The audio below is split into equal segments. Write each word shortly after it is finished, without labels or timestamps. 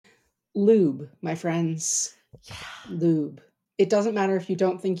Lube, my friends. Yeah. Lube. It doesn't matter if you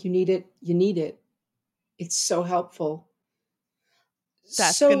don't think you need it. It's so helpful.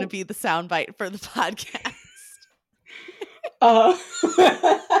 That's going to So, be the soundbite for the podcast. uh,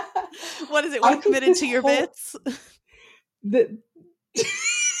 What is it? I We're think committed this to your whole bits. the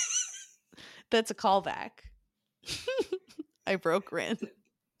That's a callback. I broke Rin.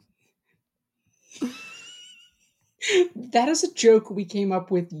 that is a joke we came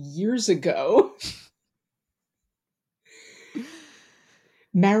up with years ago.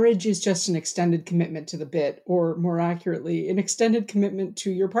 Marriage is just an extended commitment to the bit, or more accurately, an extended commitment to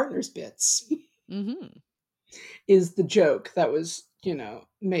your partner's bits, Mm-hmm. is the joke that was,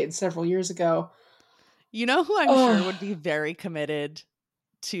 made several years ago. You know who I'm sure Oh, would be very committed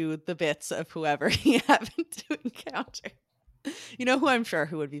to the bits of whoever he happened to encounter? You know who I'm sure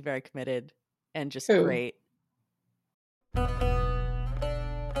who would be very committed and just who? great?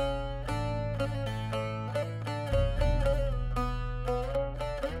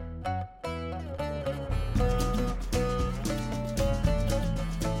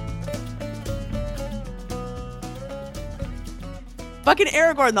 Fucking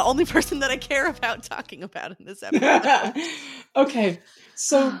Aragorn, the only person that I care about talking about in this episode. Okay,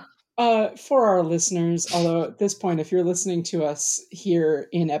 so for our listeners, although at this point, if you're listening to us here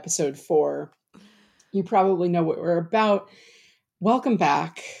in episode 4, you probably know what we're about. Welcome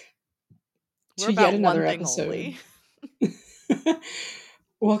back We're to yet about one another thing episode. only.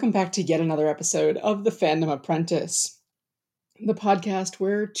 Welcome back to yet another episode of The Fandom Apprentice, the podcast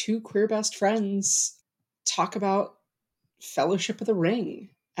where two queer best friends talk about Fellowship of the Ring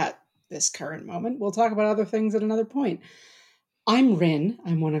at this current moment. We'll talk about other things at another point. I'm Rin.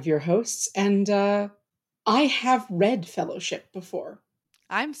 I'm one of your hosts, and I have read Fellowship before.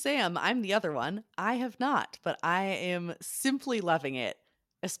 I'm Sam. I'm the other one. I have not, but I am simply loving it,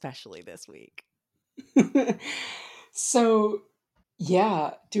 especially this week. So,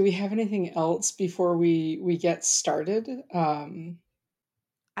 yeah, do we have anything else before we get started?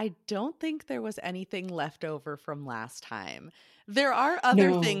 I don't think there was anything left over from last time. There are other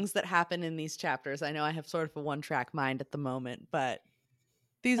No. things that happen in these chapters. I know I have sort of a one-track mind at the moment, but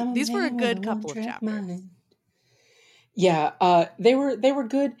these I'm a these were a man with a good couple of one-track chapters. mind. Yeah, they were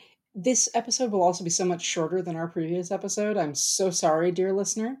good. This episode will also be so much shorter than our previous episode. I'm so sorry, dear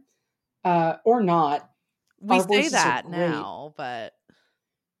listener. Or not. We Our say voices are that great. now, but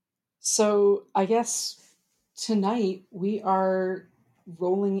So I guess tonight we are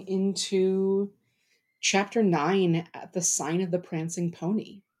rolling into chapter 9 at the sign of the prancing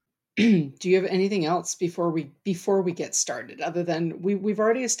pony. Do you have anything else before we get started, other than we've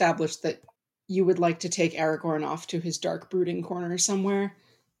already established that you would like to take Aragorn off to his dark brooding corner somewhere?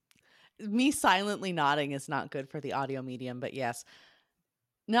 me silently nodding is not good for the audio medium, but yes.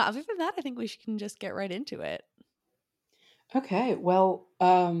 No, other than that, I think we can just get right into it. Okay, well,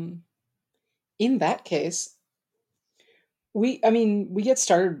 in that case, we get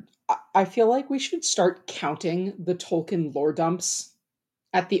started. I feel like we should start counting the Tolkien lore dumps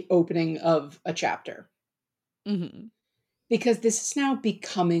at the opening of a chapter, Mm-hmm. because this is now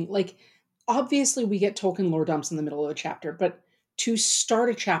becoming like, obviously we get Tolkien lore dumps in the middle of a chapter, but to start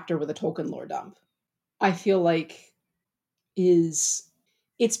a chapter with a Tolkien lore dump, I feel like is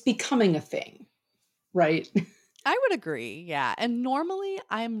it's becoming a thing, right? I would agree, yeah. And normally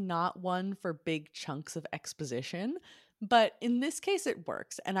I'm not one for big chunks of exposition, but in this case it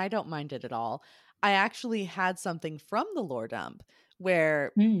works and I don't mind it at all. I actually had something from the lore dump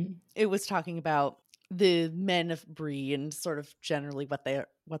where Hmm. it was talking about the men of Bree and sort of generally what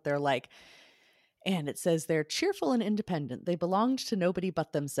they're like. And it says they're cheerful and independent. They belonged to nobody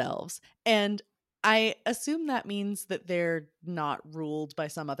but themselves. And I assume that means that they're not ruled by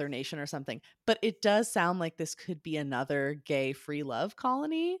some other nation or something. But it does sound like this could be another gay free love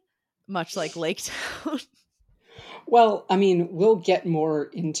colony, much like Lake Town. Well, we'll get more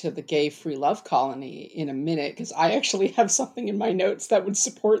into the gay free love colony in a minute, because I actually have something in my notes that would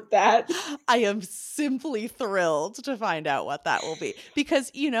support that. I am simply thrilled to find out what that will be. Because,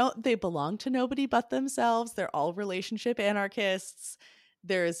 they belong to nobody but themselves. They're all relationship anarchists.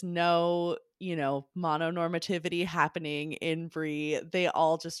 There is no, mononormativity happening in Bree. They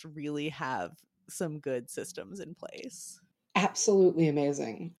all just really have some good systems in place. Absolutely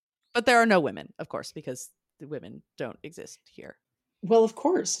amazing. But there are no women, of course, because the women don't exist here. Well, of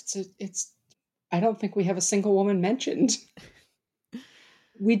course, it's I don't think we have a single woman mentioned.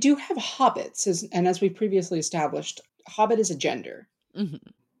 We do have hobbits, and as we previously established, hobbit is a gender. Mm-hmm.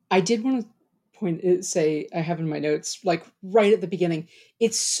 I did want to say, I have in my notes, right at the beginning,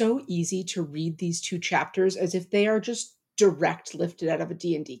 it's so easy to read these two chapters as if they are just direct lifted out of a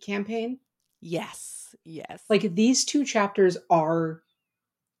D&D campaign. Yes. Yes. Like these two chapters are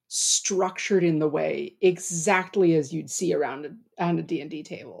structured in the way exactly as you'd see around on a D&D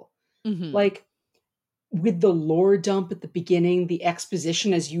table. Mm-hmm. Like with the lore dump at the beginning, the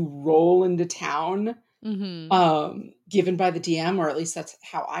exposition as you roll into town, Mm-hmm. given by the DM, or at least that's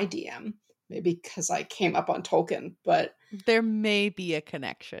how I DM. Maybe because I came up on Tolkien, but There may be a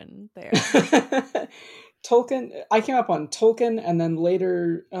connection there. Tolkien. I came up on Tolkien, and then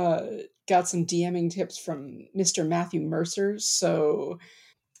later got some DMing tips from Mr. Matthew Mercer. So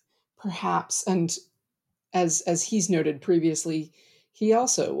perhaps, and as he's noted previously, he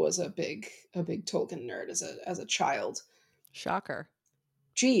also was a big Tolkien nerd as a child. Shocker.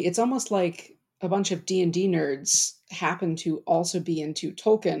 Gee, it's almost like a bunch of D&D nerds happen to also be into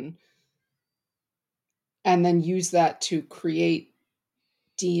Tolkien and then use that to create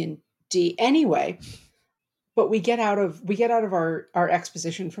D&D anyway. But we get out of our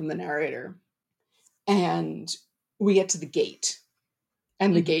exposition from the narrator, and we get to the gate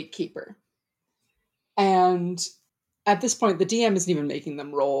and the Mm-hmm. gatekeeper. And at this point the DM isn't even making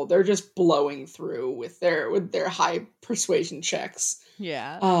them roll. They're just blowing through with their high persuasion checks.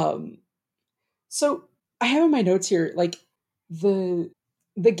 Yeah. Um so I have in my notes here, like, the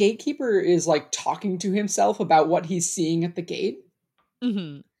the gatekeeper is like talking to himself about what he's seeing at the gate.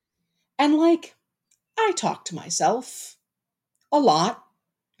 Mm-hmm. And like, I talk to myself a lot.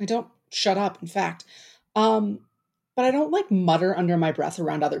 I don't shut up, in fact. Um, but I don't like mutter under my breath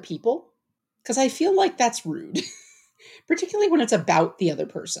around other people because I feel like that's rude, particularly when it's about the other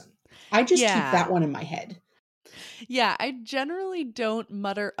person. I just keep Yeah. that one in my head. Yeah, I generally don't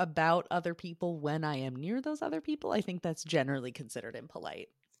mutter about other people when I am near those other people. I think that's generally considered impolite.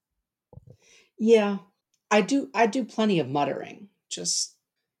 Yeah, I do plenty of muttering, just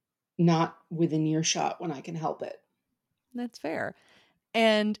not within earshot when I can help it. That's fair.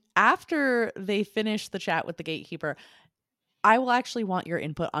 And after they finish the chat with the gatekeeper, I will actually want your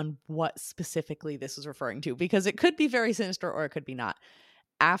input on what specifically this is referring to, because it could be very sinister or it could be not.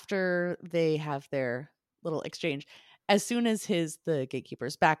 After they have their little exchange, as soon as the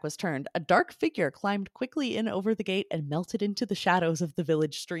gatekeeper's back was turned, a dark figure climbed quickly in over the gate and melted into the shadows of the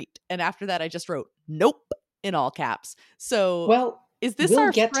village street. And after that, I just wrote "Nope" in all caps. So, Well, is this we'll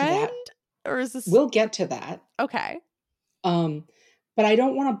our get to friend, that. or is this We'll get to that. okay? Um, but I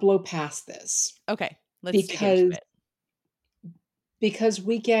don't want to blow past this Okay, let's dig into because it.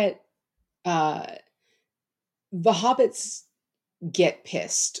 we get the hobbits get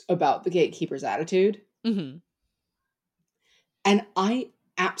pissed about the gatekeeper's attitude, Hmm. and I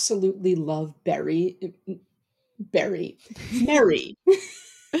absolutely love Berry, Mary,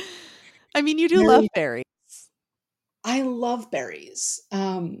 I mean, you do love Mary. berries. I love berries.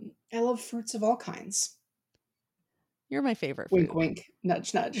 I love fruits of all kinds. You're my favorite Wink, food. wink,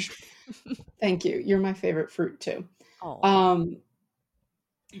 nudge, nudge. Thank you. You're my favorite fruit too. Oh. Um,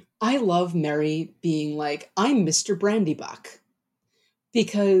 I love Mary being like, I'm Mr. Brandybuck,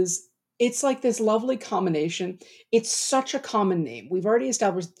 because it's like this lovely combination. It's such a common name. We've already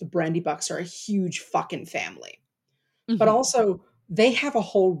established that the Brandybucks are a huge fucking family, but Hmm. also they have a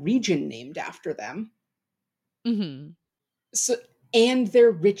whole region named after them. Hmm. So, and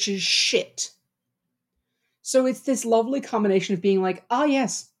they're rich as shit. So it's this lovely combination of being like, ah,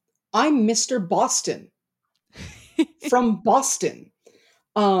 yes, I'm Mr. Boston from Boston,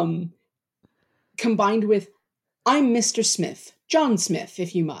 um, combined with I'm Mr. Smith, John Smith,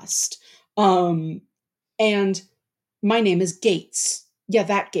 if you must. Um, and my name is Gates. Yeah,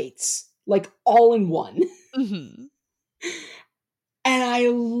 that Gates. Like all in one. Hmm. And I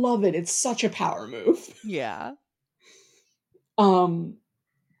love it. It's such a power move. Yeah. Um,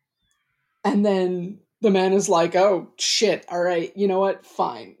 and then the man is like, oh shit, all right, you know what?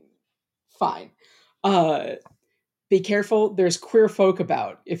 Fine. Fine. Uh be careful. There's queer folk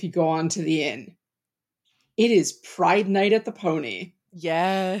about if you go on to the inn. It is Pride Night at the Pony.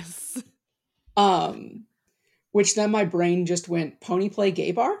 Yes. Um, which then my brain just went, pony play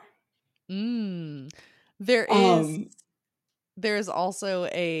gay bar? Mm. There is Um, there's also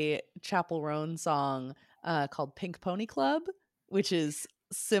a Chapel Roan song called Pink Pony Club, which is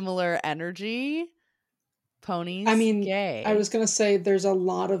similar energy. I Ponies mean, I gay. was gonna say there's a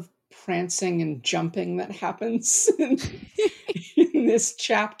lot of prancing and jumping that happens in this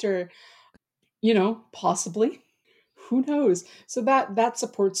chapter. Possibly. Who knows? So that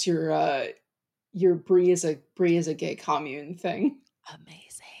supports your Brie is a gay commune thing.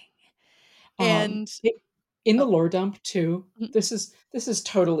 Amazing. And In the oh, lore dump too. mm, This is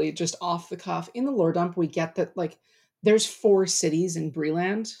totally just off the cuff. In the lore dump, we get that like there's 4 cities in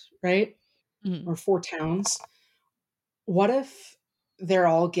Breeland, right? mm, Or 4 towns. what if they're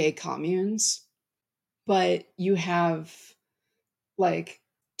all gay communes, but you have like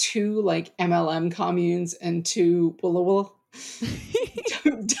two like MLM communes and two Willowall,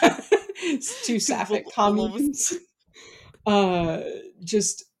 two Two sapphic wolves. communes. Uh,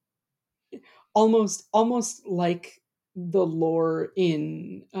 just almost like the lore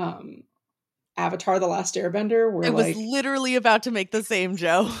in Avatar: The Last Airbender, where I was like literally about to make the same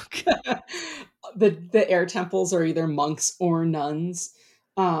joke. the air temples are either monks or nuns.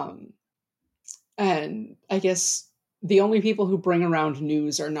 Um, and I guess the only people who bring around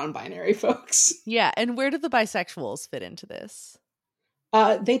news are non-binary folks. Yeah, and where do the bisexuals fit into this?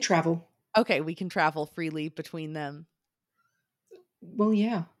 They travel. Okay, we can travel freely between them. Well,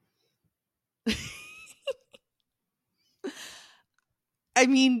 yeah. I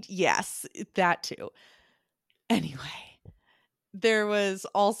mean, yes, that too. Anyway, there was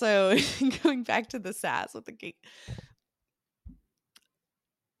also going back to the sass with the gate.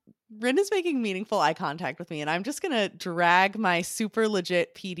 Rin is making meaningful eye contact with me, and I'm just gonna drag my super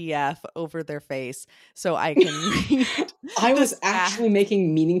legit PDF over their face so I can read I the was sass. actually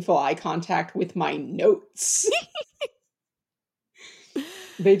making meaningful eye contact with my notes.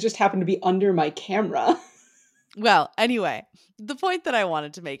 They just happened to be under my camera. Well, anyway, the point that I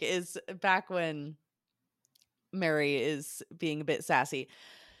wanted to make is back when Mary is being a bit sassy,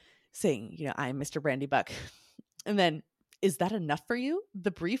 saying, I'm Mr. Brandybuck. And then, is that enough for you? The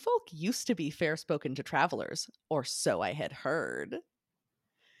Bree folk used to be fair spoken to travelers, or so I had heard.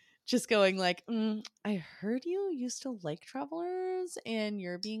 Just going like, I heard you used to like travelers and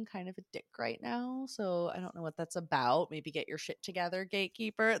you're being kind of a dick right now. So I don't know what that's about. Maybe get your shit together,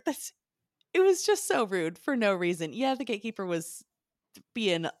 gatekeeper. It was just so rude for no reason. Yeah, the gatekeeper was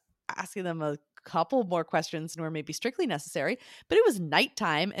being asking them a couple more questions than were maybe strictly necessary, but it was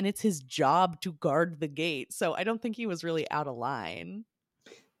nighttime and it's his job to guard the gate. So I don't think he was really out of line.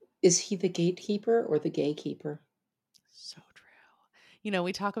 Is he the gatekeeper or the gaykeeper? So true.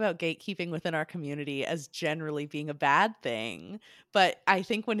 We talk about gatekeeping within our community as generally being a bad thing, but I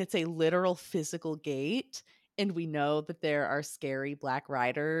think when it's a literal physical gate and we know that there are scary black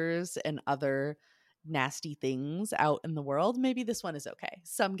riders and other nasty things out in the world, maybe this one is okay.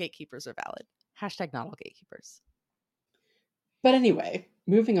 Some gatekeepers are valid. Hashtag not all gatekeepers. But anyway,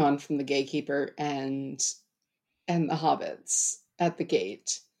 moving on from the gatekeeper and the hobbits at the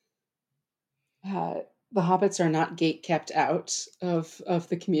gate. The hobbits are not gate kept out of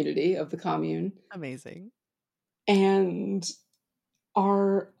the community of the commune Amazing. and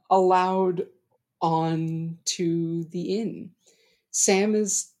are allowed on to the inn. Sam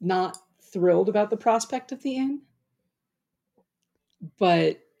is not thrilled about the prospect of the inn,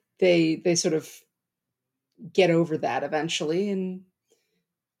 but they sort of get over that eventually and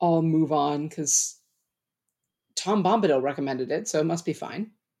all move on because Tom Bombadil recommended it, so it must be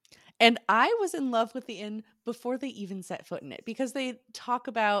fine. And I was in love with the inn before they even set foot in it because they talk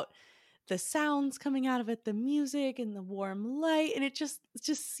about the sounds coming out of it, the music and the warm light, and it just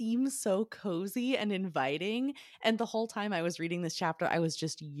seems so cozy and inviting. And the whole time I was reading this chapter, I was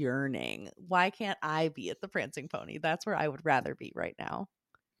just yearning. Why can't I be at the Prancing Pony? That's where I would rather be right now.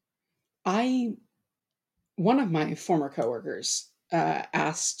 I One of my former coworkers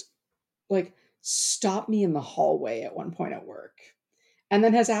asked, like, stop me in the hallway at one point at work, and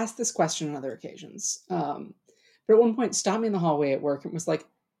then has asked this question on other occasions. But at one point, stopped me in the hallway at work and was like,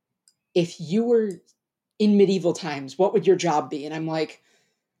 if you were in medieval times, what would your job be? And I'm like,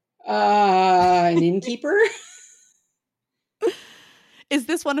 an innkeeper? Is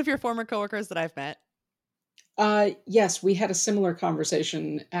this one of your former coworkers that I've met? Yes, we had a similar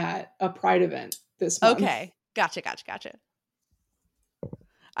conversation at a Pride event this month. Okay. Gotcha.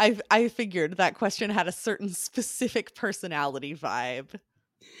 I figured that question had a certain specific personality vibe.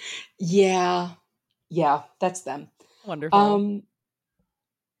 Yeah, yeah, that's them. Wonderful. Um,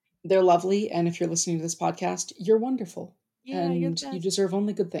 they're lovely, and if you're listening to this podcast, you're wonderful, Yeah, you're the and you best. deserve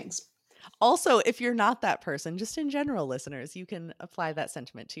only good things. Also, if you're not that person, just in general, listeners, you can apply that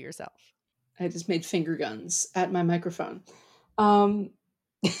sentiment to yourself. I just made finger guns at my microphone. Um,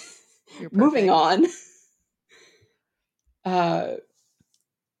 You're moving perfect. on, uh,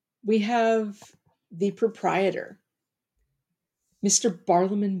 we have the proprietor, Mr.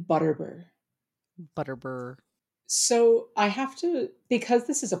 Barlaman Butterbur. Butterbur. So I have to, because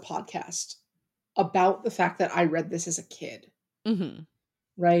this is a podcast about the fact that I read this as a kid, Mm-hmm.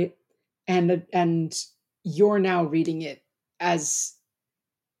 right? And you're now reading it as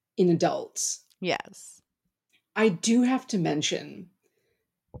an adult. Yes. I do have to mention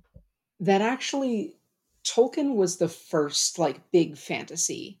that actually Tolkien was the first like big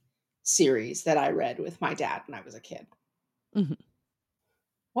fantasy series that I read with my dad when I was a kid. Mhm.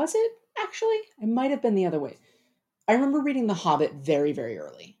 Was it actually? It might have been the other way. I remember reading The Hobbit very, very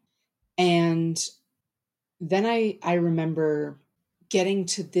early. And then I remember getting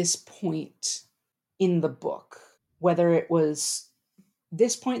to this point in the book, whether it was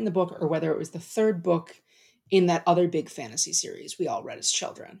this point in the book or whether it was the third book in that other big fantasy series we all read as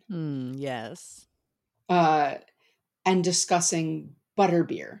children, Yes. uh, and discussing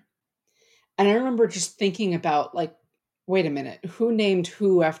butterbeer. And I remember just thinking about, like, wait a minute, who named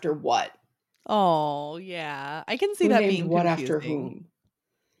who after what? Oh, yeah. I can see Who that named being what after confusing. whom?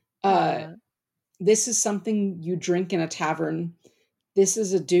 Uh, Yeah. this is something you drink in a tavern. This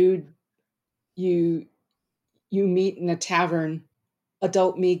is a dude you you meet in a tavern.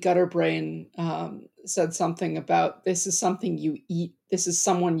 Adult me, gutter brain, said something about this is something you eat. This is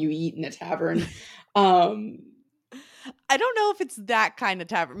someone you eat in a tavern. Um, I don't know if it's that kind of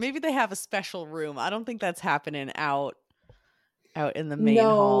tavern. Maybe they have a special room. I don't think that's happening out in the main no,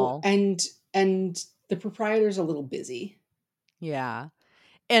 hall. and the proprietor's a little busy. Yeah.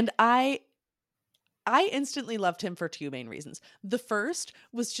 And I instantly loved him for two main reasons. The first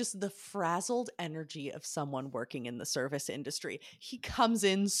was just the frazzled energy of someone working in the service industry. He comes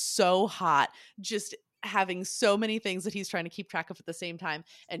in so hot, just having so many things that he's trying to keep track of at the same time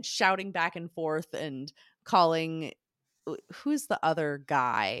and shouting back and forth and calling who's the other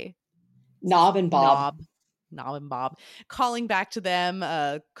guy? Is his Knob and Bob. Knob? Knob and Bob. Calling back to them,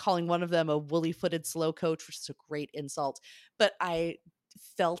 calling one of them a woolly-footed slow coach, which is a great insult. But I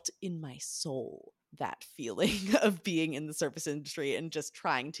felt in my soul that feeling of being in the service industry and just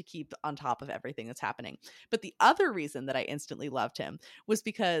trying to keep on top of everything that's happening. But the other reason that I instantly loved him was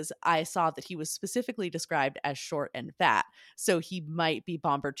because I saw that he was specifically described as short and fat. So he might be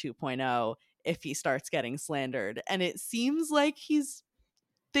Bomber 2.0 if he starts getting slandered. And it seems like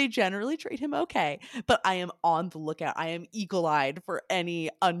they generally treat him okay, but I am on the lookout. I am eagle-eyed for any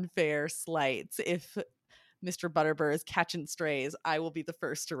unfair slights. If Mr. Butterbur is catching strays, I will be the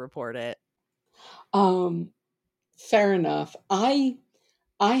first to report it. Um, fair enough. I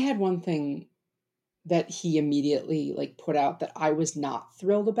had one thing that he immediately, like, put out that I was not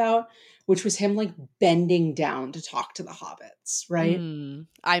thrilled about, which was him, like, bending down to talk to the hobbits, right?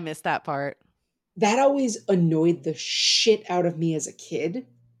 I missed that part. That always annoyed the shit out of me as a kid,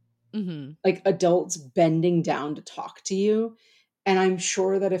 Mhm. like adults bending down to talk to you. And I'm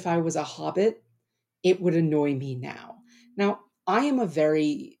sure that if I was a hobbit, it would annoy me now. Now, I am a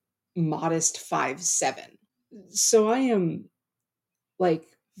very modest 5'7". So I am,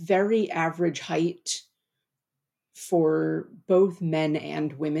 like, very average height for both men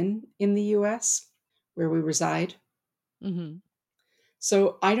and women in the US where we reside. Mhm.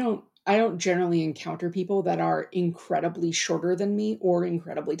 So I don't generally encounter people that are incredibly shorter than me or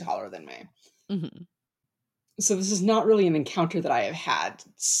incredibly taller than me. Mhm. So this is not really an encounter that I have had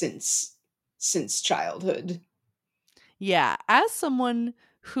since childhood. Yeah, as someone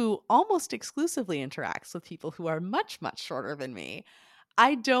who almost exclusively interacts with people who are much, much shorter than me,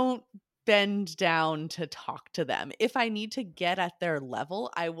 I don't bend down to talk to them. If I need to get at their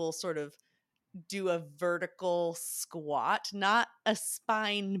level, I will sort of do a vertical squat, not a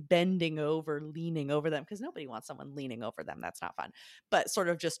spine bending over, leaning over them, because nobody wants someone leaning over them. That's not fun. But sort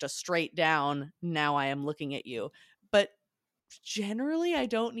of just a straight down, now I am looking at you. But generally, I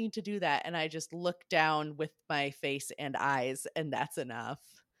don't need to do that. And I just look down with my face and eyes, and that's enough.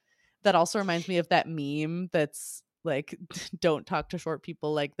 That also reminds me of that meme that's like, don't talk to short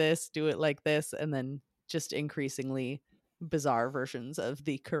people like this, do it like this, and then just increasingly bizarre versions of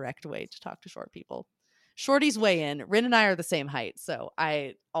the correct way to talk to short people. Shorty's way in. Rin and I are the same height, so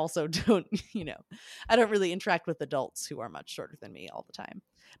I also don't, I don't really interact with adults who are much shorter than me all the time.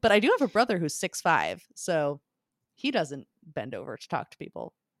 But I do have a brother who's 6'5", so he doesn't bend over to talk to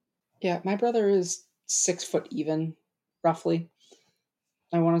people. Yeah, my brother is 6 foot even, roughly.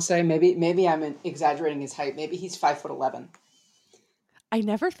 I want to say maybe I'm exaggerating his height. Maybe he's 5'11". I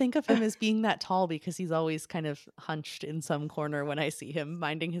never think of him as being that tall because he's always kind of hunched in some corner when I see him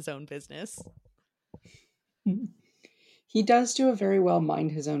minding his own business. He does do a very well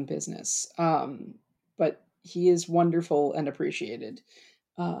mind his own business, but he is wonderful and appreciated.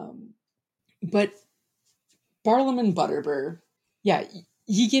 But Barlam and Butterbur, yeah,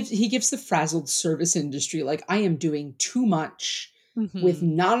 he gives the frazzled service industry, like, I am doing too much with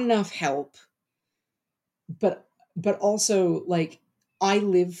Mhm. not enough help, but also, like, I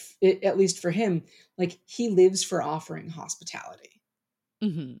live, at least for him, like, he lives for offering hospitality.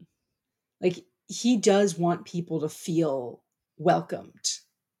 Mhm. Like, he does want people to feel welcomed.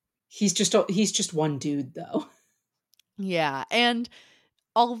 He's just one dude, though. Yeah, and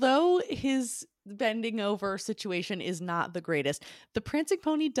although his bending over situation is not the greatest. The Prancing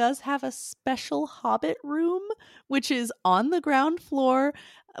Pony does have a special hobbit room, which is on the ground floor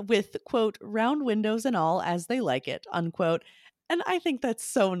with, quote, round windows and all as they like it, unquote. And I think that's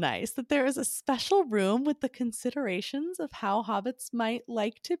so nice that there is a special room with the considerations of how hobbits might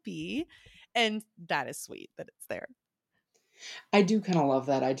like to be. And that is sweet that it's there. I do kind of love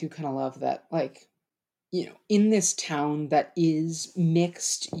that. I do kind of love that, like, in this town that is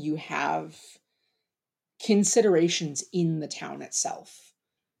mixed, you have considerations in the town itself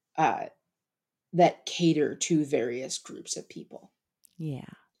uh, that cater to various groups of people. Yeah.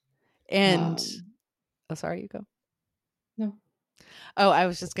 And, Um, oh, sorry, you go. no. Oh, I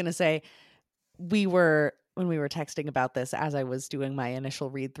was just going to say, when we were texting about this as I was doing my initial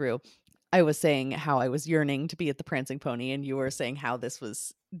read through, I was saying how I was yearning to be at the Prancing Pony, and you were saying how this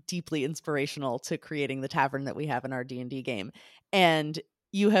was deeply inspirational to creating the tavern that we have in our D&D game. And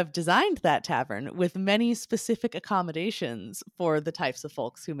you have designed that tavern with many specific accommodations for the types of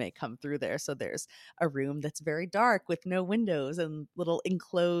folks who may come through there. So there's a room that's very dark with no windows and little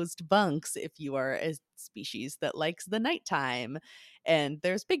enclosed bunks if you are a species that likes the nighttime. And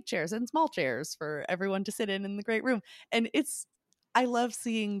there's big chairs and small chairs for everyone to sit in the great room. And I love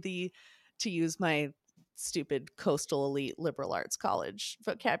seeing to use my stupid coastal elite liberal arts college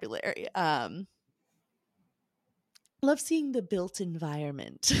vocabulary, love seeing the built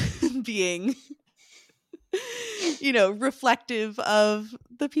environment being reflective of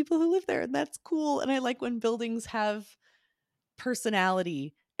the people who live there, and that's cool. And I like when buildings have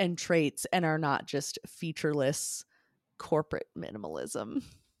personality and traits and are not just featureless corporate minimalism.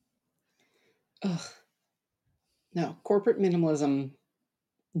 Ugh, no. Corporate minimalism.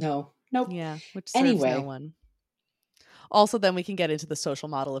 No. Nope. Yeah, which serves no Anyway, one. Also, then we can get into the social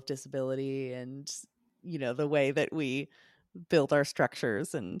model of disability and the way that we build our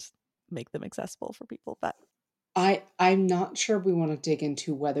structures and make them accessible for people. But I'm not sure we want to dig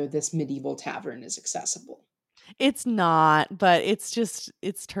into whether this medieval tavern is accessible. it's not, but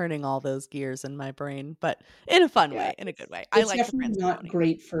it's turning all those gears in my brain, but in a fun Yeah, way, in a good way. I it's like the definitely Prancing not Pony.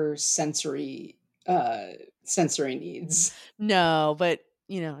 great for uh sensory needs. No, but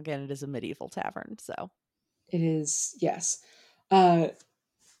again, it is a medieval tavern, so. It is, yes. Uh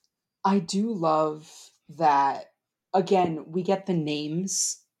I do love that, again, we get the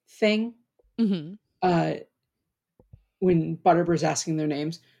names thing. Mhm. Uh when Butterbird's asking their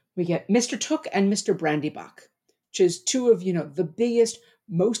names, we get Mr. Took and Mr. Brandybuck, which is two of, the biggest,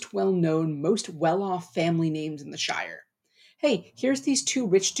 most well-known, most well-off family names in the Shire. Hey, here's these two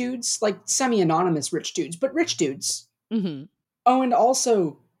rich dudes, like semi-anonymous rich dudes, but rich dudes. Mhm. Oh, and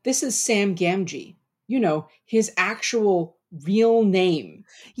also, this is Sam Gamgee. His actual real name.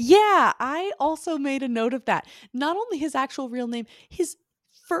 Yeah, I also made a note of that. Not only his actual real name, his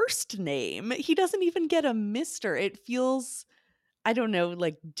first name. He doesn't even get a mister. It feels, I don't know,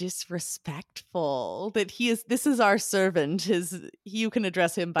 like disrespectful that this is our servant. You can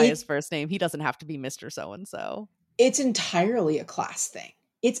address him by his It first name. He doesn't have to be Mr. So and so. it's entirely a class thing.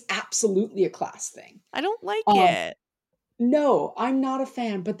 It's absolutely a class thing. I don't like Um, it. no, I'm not a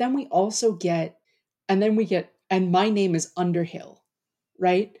fan. But then we also get, and my name is Underhill,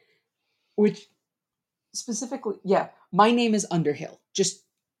 right? Which specifically, yeah, my name is Underhill. Just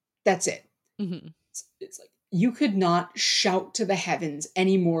that's it. Mhm. It's like you could not shout to the heavens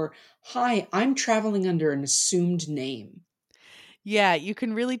anymore. Hi, I'm traveling under an assumed name. Yeah, you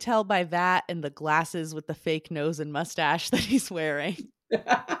can really tell by that and the glasses with the fake nose and mustache that he's wearing.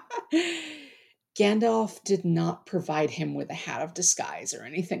 Gandalf did not provide him with a hat of disguise or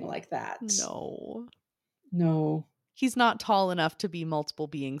anything like that. No. No. He's not tall enough to be multiple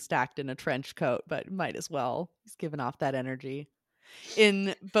beings stacked in a trench coat, but might as well. He's given off that energy.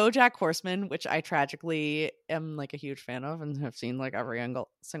 In BoJack Horseman, which I tragically am like a huge fan of and have seen like every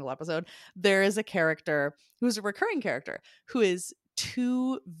single episode, there is a character who's a recurring character who is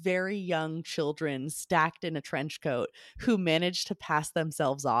two very young children stacked in a trench coat who managed to pass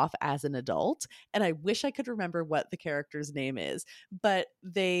themselves off as an adult. And I wish I could remember what the character's name is, but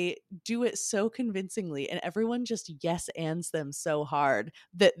they do it so convincingly and everyone just yes ands them so hard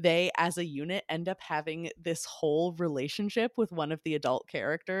that they as a unit end up having this whole relationship with one of the adult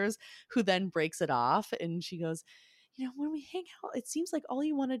characters who then breaks it off. And she goes, when we hang out, it seems like all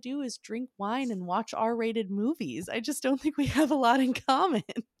you want to do is drink wine and watch R-rated movies. I just don't think we have a lot in common.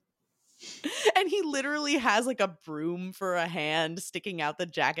 And he literally has like a broom for a hand sticking out the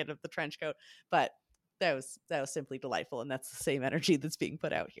jacket of the trench coat. But that was simply delightful, and that's the same energy that's being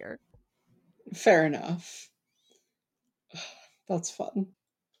put out here. Fair enough. That's fun.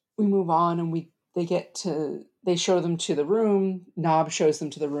 We move on and they show them to the room. Nob shows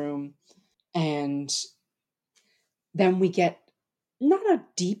them to the room. And then we get not a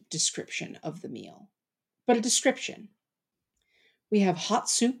deep description of the meal, but a description. We have hot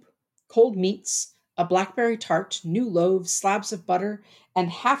soup, cold meats, a blackberry tart, new loaves, slabs of butter, and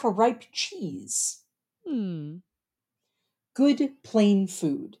half a ripe cheese. Hmm. Good, plain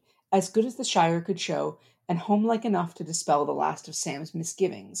food, as good as the Shire could show, and homelike enough to dispel the last of Sam's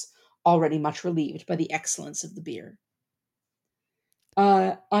misgivings, already much relieved by the excellence of the beer.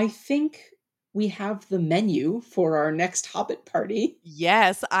 I think we have the menu for our next Hobbit party.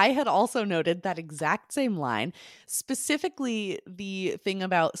 Yes, I had also noted that exact same line, specifically the thing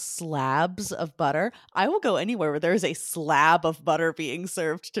about slabs of butter. I will go anywhere where there is a slab of butter being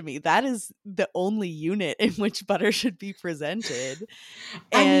served to me. That is the only unit in which butter should be presented.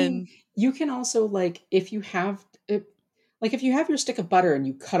 I mean, And you can also like if you have like if you have your stick of butter and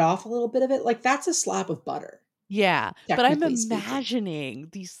you cut off a little bit of it, like that's a slab of butter, yeah, but I'm technically speaking. imagining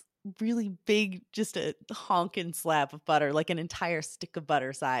these really big, just a honkin' slab of butter, like an entire stick of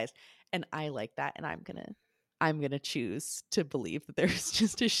butter size. And I like that. And I'm gonna choose to believe that there's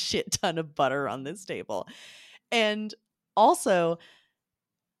just a shit ton of butter on this table. And also,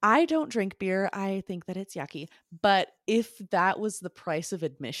 I don't drink beer. I think that it's yucky. But if that was the price of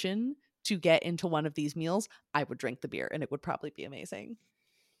admission to get into one of these meals, I would drink the beer and it would probably be amazing.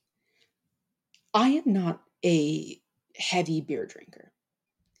 I am not a heavy beer drinker,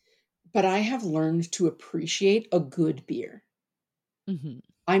 but I have learned to appreciate a good beer. Mhm.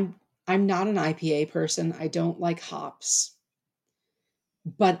 I'm I'm not an IPA person. I don't like hops,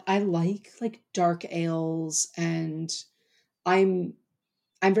 but I like dark ales, and I'm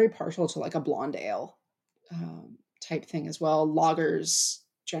I'm very partial to like a blonde ale type thing as well. Lagers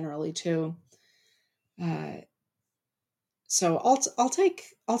generally too. Uh, so I'll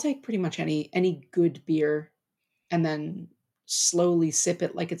take pretty much any good beer and then slowly sip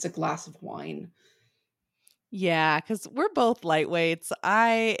it like it's a glass of wine. Yeah, because we're both lightweights.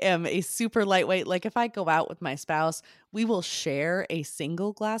 I am a super lightweight. Like, if I go out with my spouse, we will share a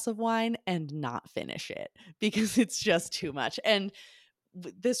single glass of wine and not finish it because it's just too much. And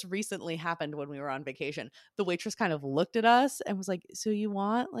this recently happened when we were on vacation. The waitress kind of looked at us and was like, "So you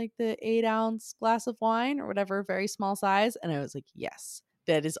want like the 8-ounce glass of wine or whatever, very small size?" And I was like, "Yes,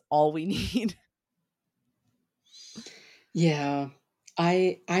 that is all we need." Yeah.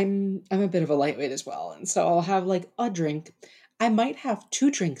 I'm a bit of a lightweight as well, and so I'll have like a drink. I might have two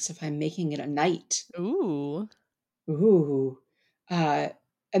drinks if I'm making it a night. Ooh. Ooh. Uh,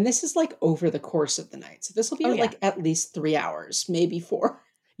 and this is like over the course of the night. So this will be Oh, yeah. like at least 3 hours, maybe four.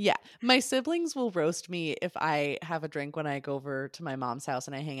 Yeah, my siblings will roast me if I have a drink when I go over to my mom's house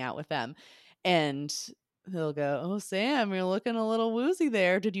and I hang out with them. And they'll go, "Oh, Sam, you're looking a little woozy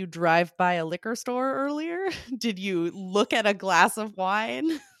there. Did you drive by a liquor store earlier? Did you look at a glass of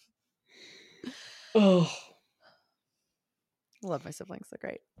wine?" Oh, Love my siblings. They're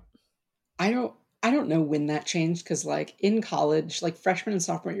great. I don't I don't know when that changed because like in college, like freshman and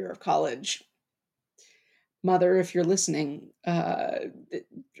sophomore year of college, mother, if you're listening, I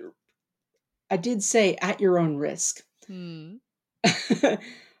did say at your own risk. Hmm.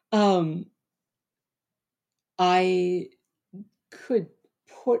 um, I could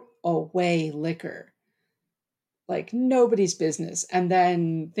put away liquor like nobody's business, and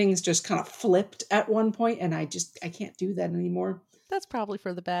then things just kind of flipped at one point, and I can't do that anymore. That's probably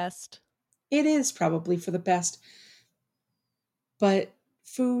for the best. It is probably for the best, but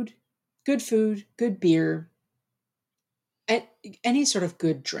food, good beer, a- any sort of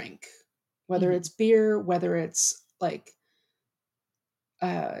good drink, whether Hmm. it's beer, whether it's like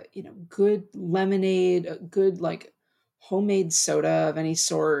good lemonade, a good like homemade soda of any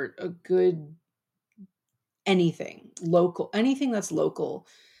sort, a good anything local, anything that's local.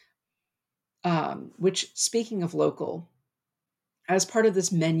 Which, speaking of local, as part of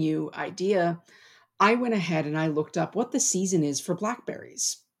this menu idea, I went ahead and I looked up what the season is for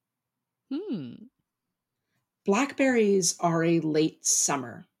blackberries. Hmm. Blackberries are a late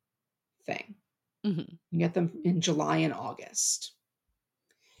summer thing. Hmm. You get them in July and August.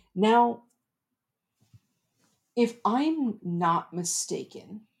 Now, if I'm not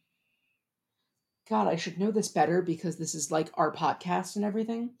mistaken, God, I should know this better because this is like our podcast and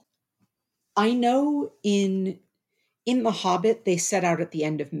everything. I know in The Hobbit they set out at the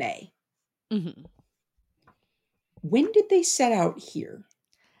end of May. Hmm. When did they set out here?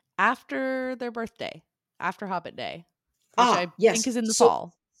 After their birthday, after Hobbit Day, which I Ah, think yes. is in the So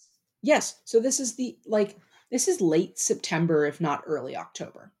fall. yes, so this is the like this is late September if not early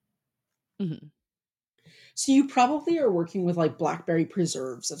October. Hmm. So you probably are working with like blackberry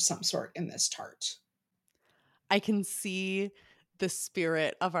preserves of some sort in this tart. I can see the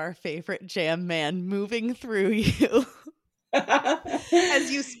spirit of our favorite jam man moving through you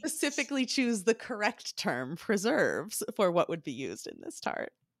as you specifically choose the correct term, preserves, for what would be used in this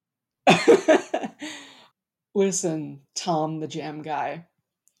tart. Listen, Tom the jam guy.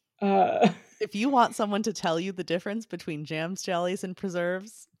 Uh, If you want someone to tell you the difference between jams, jellies, and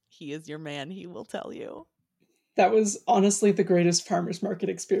preserves, he is your man. He will tell you. that was honestly the greatest farmers market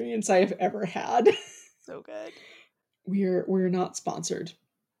experience I have ever had. So good. We're not sponsored,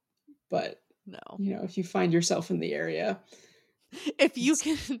 but No. you know, if you find yourself in the area, If you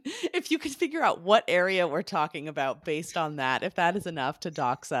can if you can figure out what area we're talking about based on that, if that is enough to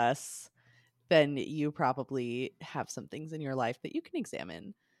dox us, then you probably have some things in your life that you can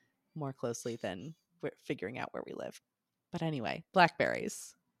examine more closely than we're figuring out where we live. But anyway,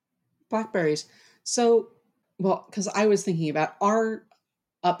 blackberries. blackberries. So, well, because I was thinking about our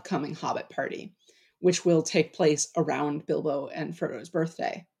upcoming Hobbit party, which will take place around Bilbo and Frodo's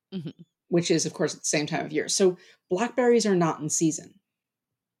birthday, Mhm. which is, of course, at the same time of year. So, blackberries are not in season.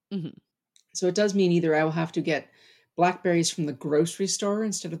 Mhm. So, it does mean either I will have to get blackberries from the grocery store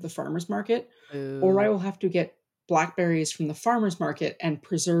instead of the farmer's market, or I Boo. will have to get blackberries from the farmer's market and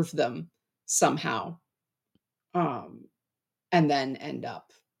preserve them somehow, um, and then end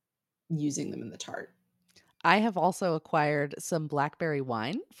up using them in the tart. I have also acquired some blackberry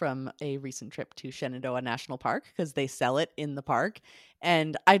wine from a recent trip to Shenandoah National Park because they sell it in the park.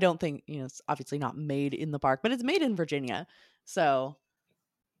 And I don't think, it's obviously not made in the park, but it's made in Virginia. So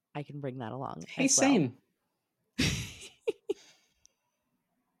I can bring that along Hey, as well. same.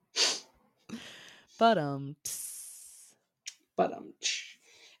 But But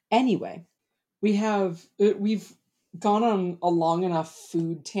anyway, we've gone on a long enough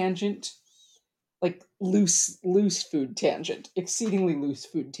food tangent, like loose food tangent, exceedingly loose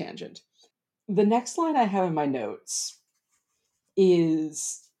food tangent. The next line I have in my notes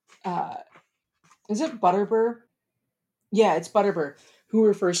is uh is it Butterbur? Yeah, it's Butterbur who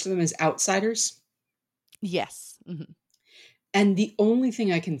refers to them as outsiders. yes. And the only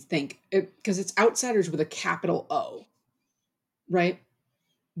thing I can think, because it's outsiders with a capital O, right?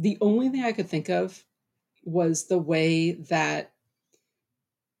 The only thing I could think of was the way that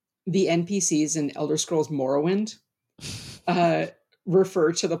the NPCs in Elder Scrolls Morrowind uh,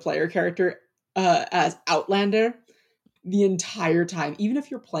 refer to the player character as Outlander the entire time, even if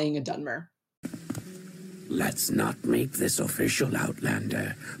you're playing a Dunmer. Let's not make this official,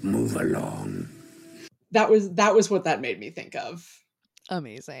 Outlander. Move along. That was what that made me think of.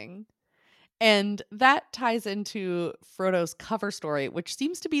 Amazing. And that ties into Frodo's cover story, which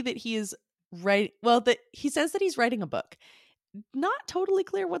seems to be that he is that he says that he's writing a book. Not totally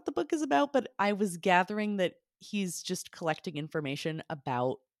clear what the book is about, but I was gathering that he's just collecting information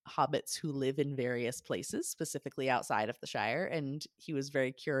about hobbits who live in various places, specifically outside of the Shire, and he was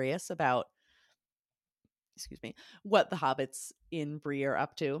very curious about what the hobbits in Bree are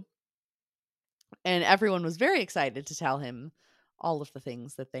up to. And everyone was very excited to tell him all of the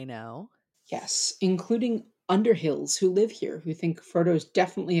things that they know. Yes, including Underhills who live here, who think Frodo's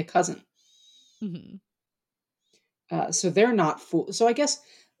definitely a cousin. Mhm. So they're not fool. So I guess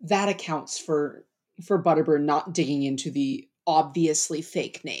that accounts for Butterbur not digging into the obviously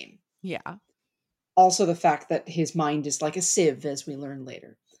fake name. Yeah. Also, the fact that his mind is like a sieve, as we learn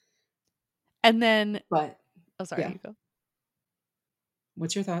later. And then, But oh, sorry, yeah, you go.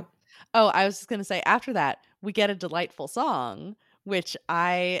 what's your thought? Oh, I was just going to say, after that, we get a delightful song, which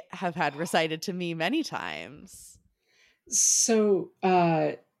I have had recited to me many times. So,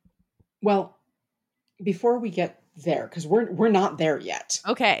 well, before we get there, because we're not there yet.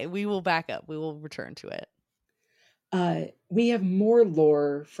 Okay, we will back up. We will return to it. We have more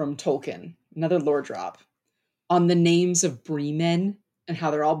lore from Tolkien, another lore drop on the names of Bremen and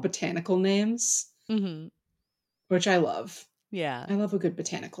how they're all botanical names, Mm-hmm. which I love. Yeah. I love a good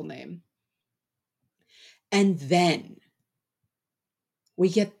botanical name. And then we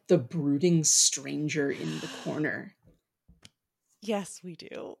get the brooding stranger in the corner. Yes, we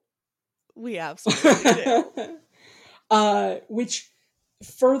do. We absolutely do. Which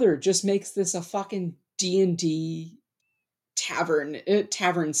further just makes this a fucking D&D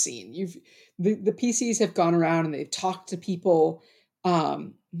tavern scene. The PCs have gone around and they've talked to people.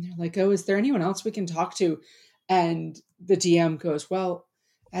 And they're like, "Oh, is there anyone else we can talk to?" And the DM goes, "Well,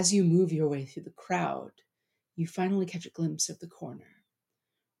 as you move your way through the crowd, you finally catch a glimpse of the corner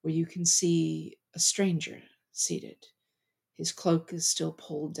where you can see a stranger seated. His cloak is still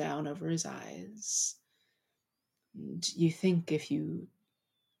pulled down over his eyes. And you think if you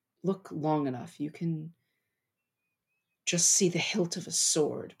look long enough, you can just see the hilt of a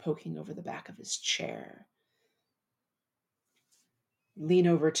sword poking over the back of his chair. lean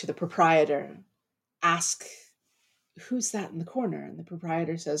over to the proprietor, ask, "Who's that in the corner?" And the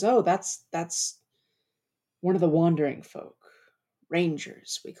proprietor says, "Oh, that's one of the wandering folk.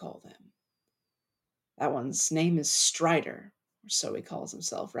 Rangers, we call them. That one's name is Strider, or so he calls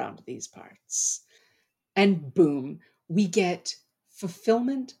himself round these parts." And boom, we get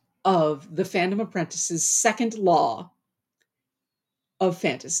fulfillment of the Fandom Apprentice's second law of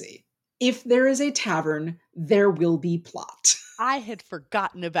fantasy. If there is a tavern, there will be plot. I had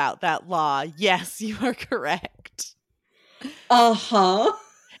forgotten about that law. Yes, you are correct. Uh-huh.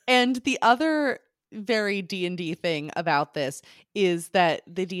 And the other very D&D thing about this is that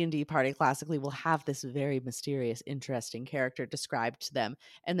the D&D party classically will have this very mysterious, interesting character described to them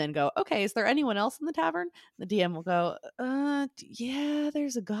and then go, "Okay, is there anyone else in the tavern?" The DM will go, yeah,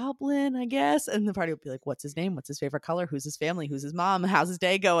 there's a goblin, I guess." And the party will be like, "What's his name? What's his favorite color? Who's his family? Who's his mom? How's his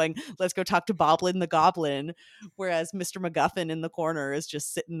day going? Let's go talk to Boblin the goblin." Whereas Mr. MacGuffin in the corner is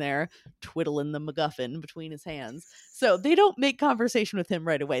just sitting there twiddling the MacGuffin between his hands. So they don't make conversation with him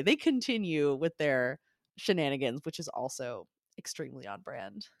right away. They continue with their shenanigans, which is also extremely on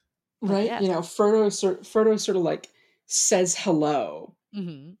brand. But Right? yes. Frodo sort of like says hello,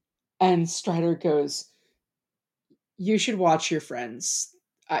 Mm-hmm. and Strider goes, "You should watch your friends.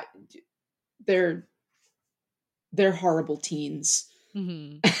 I, they're they're horrible teens."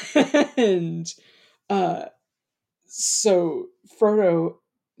 Mm-hmm. And uh, so Frodo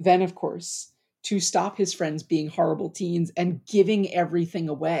then, of course, to stop his friends being horrible teens and giving everything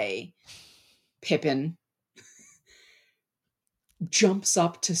away, Pippin jumps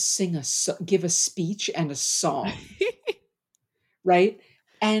up to give a speech and a song, right?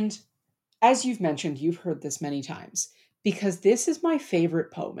 And as you've mentioned, you've heard this many times, because this is my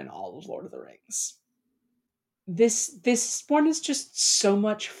favorite poem in all of Lord of the Rings. This one is just so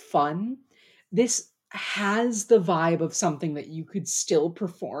much fun. This has the vibe of something that you could still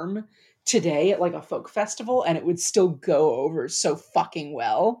perform today at like a folk festival and it would still go over so fucking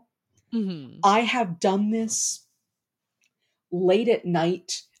well. Mm-hmm. I have done this late at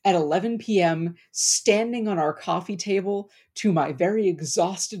night at 11 p.m., standing on our coffee table to my very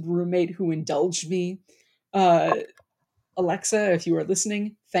exhausted roommate who indulged me. Alexa, if you are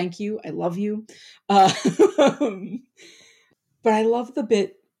listening, thank you. I love you. Uh, but I love the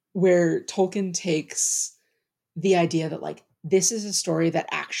bit where Tolkien takes the idea that, like, this is a story that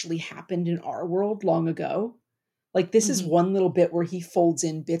actually happened in our world long ago. Like, this is Mm-hmm. one little bit where he folds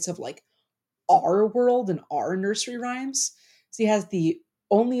in bits of, like, our world and our nursery rhymes. So he has the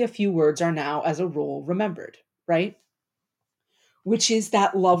 "only a few words are now, as a rule, remembered," right? Which is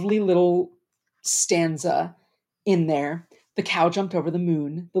that lovely little stanza in there. "The cow jumped over the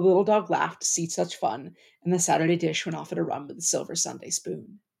moon, the little dog laughed to see such fun, and the Saturday dish went off at a run with the silver Sunday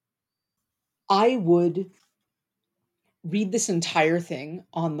spoon." I would read this entire thing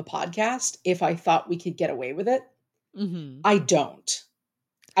on the podcast if I thought we could get away with it. Mm-hmm. I don't.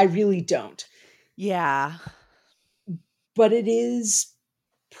 I really don't. Yeah. But it is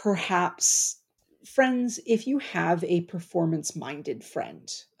perhaps, friends, if you have a performance minded friend,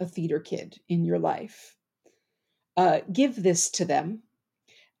 a theater kid in your life, give this to them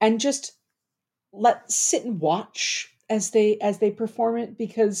and just sit and watch as they perform it,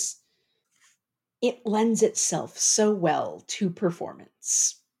 because it lends itself so well to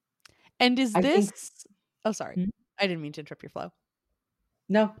performance. And is I think. this Oh, sorry. Hmm? I didn't mean to interrupt your flow.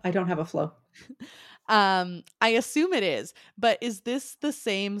 No, I don't have a flow. I assume it is, but is this the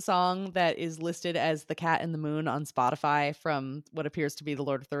same song that is listed as The Cat in the Moon on Spotify from what appears to be the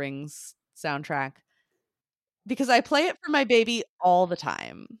Lord of the Rings soundtrack? Because I play it for my baby all the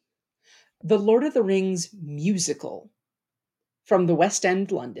time. The Lord of the Rings musical from the West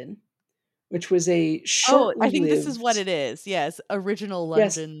End, London, which was a Oh, I shortly think this is what lived, it is. Yes, original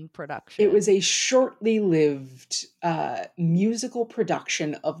yes, London it was production. a shortly lived musical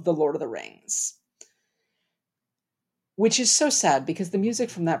production of The Lord of the Rings, which is so sad because the music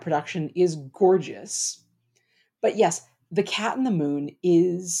from that production is gorgeous. But yes, The Cat in the Moon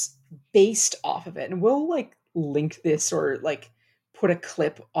is based off of it. And we'll like link this or like put a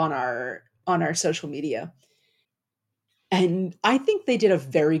clip on our social media. And I think they did a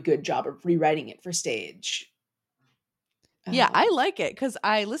very good job of rewriting it for stage. Yeah, I Um, like it because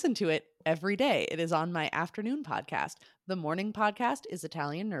I listen to it every day. It is on my afternoon podcast. The morning podcast is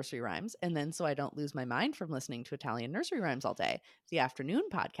Italian nursery rhymes. And then, so I don't lose my mind from listening to Italian nursery rhymes all day, the afternoon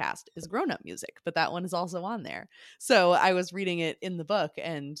podcast is grown up music, but that one is also on there. So I was reading it in the book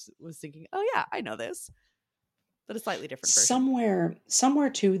and was thinking, oh, yeah, I know this, but a slightly different version. somewhere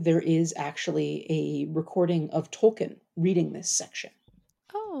too, there is actually a recording of Tolkien reading this section.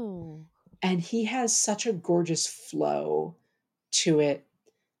 Oh. And he has such a gorgeous flow. to it.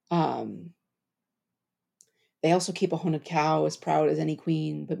 They also keep a hunted cow as proud as any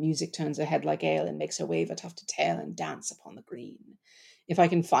queen, but music turns her head like ale and makes her wave a tufted tail and dance upon the green. If I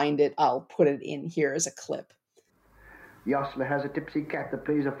can find it, I'll put it in here as a clip. The ostler has a tipsy cat that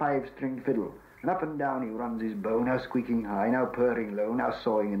plays a five-stringed fiddle, and up and down he runs his bow, now squeaking high, now purring low, now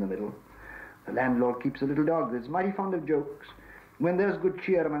sawing in the middle. The landlord keeps a little dog that's mighty fond of jokes. When there's good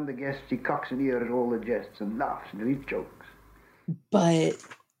cheer among the guests, he cocks an ear at all the jests and laughs until he chokes. But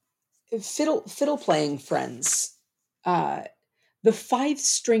fiddle playing friends, the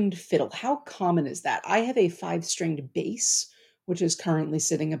five-stringed fiddle, how common is that? I have a five-stringed bass, which is currently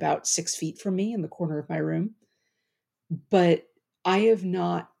sitting about 6 feet from me in the corner of my room. But I'm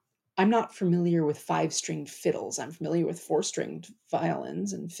not familiar with five-stringed fiddles. I'm familiar with four-stringed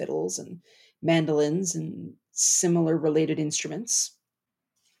violins and fiddles and mandolins and similar related instruments.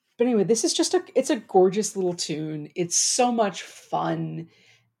 But anyway, this is it's a gorgeous little tune. It's so much fun.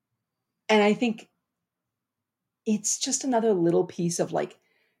 And I think it's just another little piece of like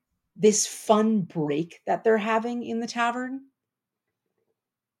this fun break that they're having in the tavern.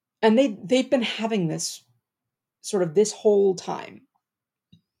 And they've been having this sort of this whole time,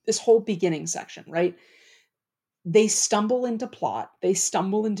 this whole beginning section, right? They stumble into plot, they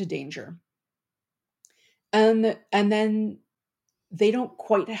stumble into danger. And then they don't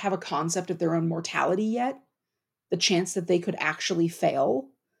quite have a concept of their own mortality yet, the chance that they could actually fail,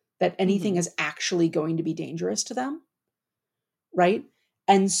 that anything is actually going to be dangerous to them, right?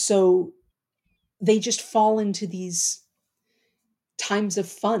 And so they just fall into these times of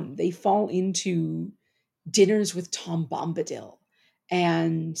fun. They fall into dinners with Tom Bombadil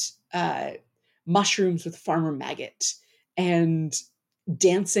and mushrooms with Farmer Maggot and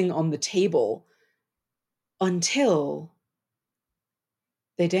dancing on the table until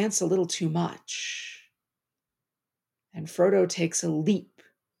they dance a little too much. And Frodo takes a leap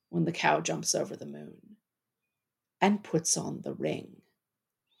when the cow jumps over the moon and puts on the ring.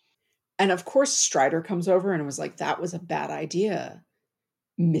 And of course, Strider comes over and was like, that was a bad idea,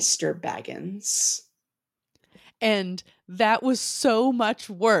 Mr. Baggins. And that was so much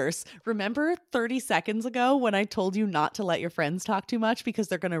worse. Remember 30 seconds ago when I told you not to let your friends talk too much because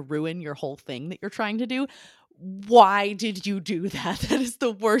they're going to ruin your whole thing that you're trying to do? Why did you do that? That is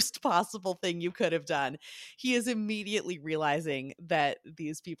the worst possible thing you could have done. He is immediately realizing that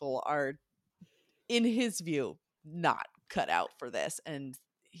these people are, in his view, not cut out for this. And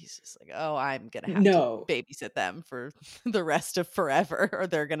he's just like, oh, I'm going to have to babysit them for the rest of forever or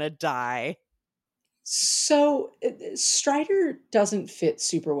they're going to die. So Strider doesn't fit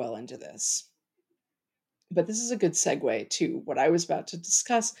super well into this. But this is a good segue to what I was about to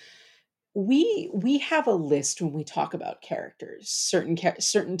discuss. We have a list when we talk about characters, certain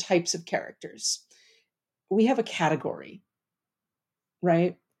types of characters. We have a category,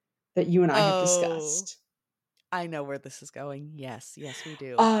 right? That you and I have discussed. I know where this is going. Yes, we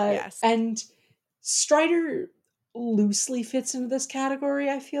do. Yes. And Strider loosely fits into this category,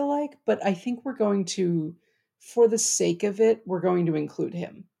 I feel like, but I think we're going to, for the sake of it, we're going to include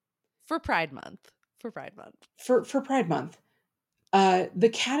him. For Pride Month. For Pride Month. The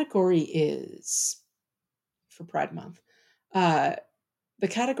category is, for Pride Month, the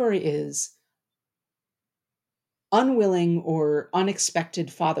category is unwilling or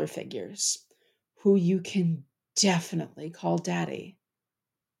unexpected father figures who you can definitely call daddy.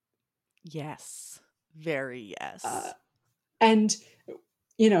 Yes. Very yes. And,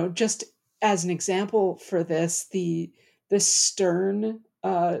 just as an example for this, the stern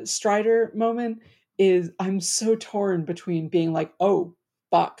Strider moment is I'm so torn between being like, oh,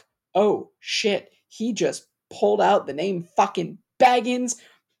 fuck, oh, shit, he just pulled out the name fucking Baggins,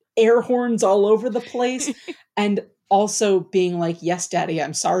 air horns all over the place, and also being like, yes, daddy,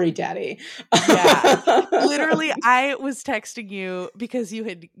 I'm sorry, daddy. Yeah. Literally, I was texting you because you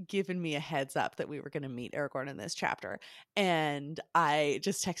had given me a heads up that we were going to meet Aragorn in this chapter. And I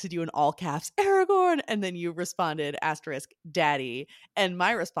just texted you in all caps, Aragorn. And then you responded, daddy. And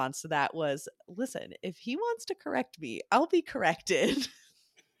my response to that was, listen, if he wants to correct me, I'll be corrected.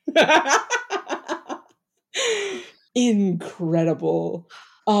 Incredible.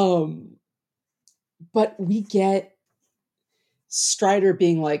 But we get Strider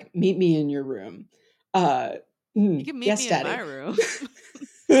being like, meet me in your room. You can meet me daddy. In my room.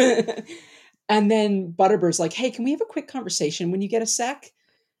 And then Butterbird's like, hey, can we have a quick conversation when you get a sec?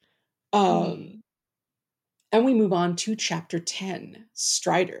 And we move on to chapter 10,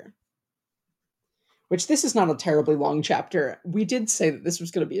 Strider. Which this is not a terribly long chapter. We did say that this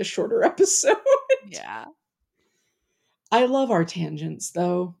was going to be a shorter episode. Yeah. I love our tangents,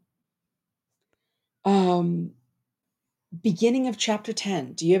 though. beginning of chapter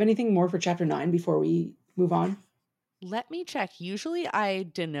 10. Do you have anything more for chapter 9 before we move on? Let me check. Usually I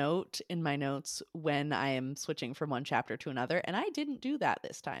denote in my notes when I am switching from one chapter to another, and I didn't do that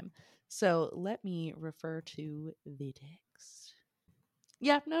this time. So let me refer to the text.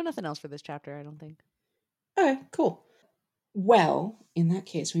 Yeah, no, nothing else for this chapter, I don't think. Okay, cool. Well, in that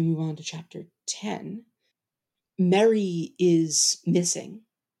case, we move on to chapter 10. Merry is missing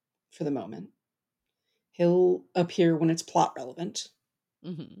for the moment. He'll appear when it's plot relevant.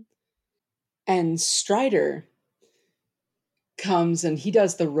 Mm-hmm. And Strider comes and he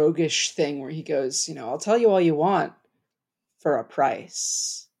does the roguish thing where he goes, I'll tell you all you want for a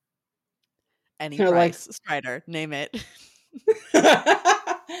price. Any They're like, price, Strider, name it.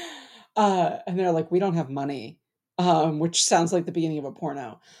 and they're like, we don't have money, which sounds like the beginning of a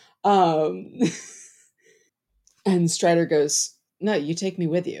porno. Um, and Strider goes, no, you take me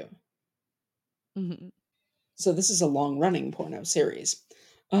with you. Mm-hmm. So this is a long running porno series.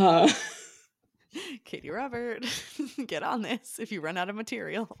 Katie Robert, get on this if you run out of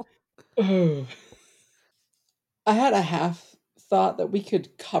material. Oh. I had a half thought that we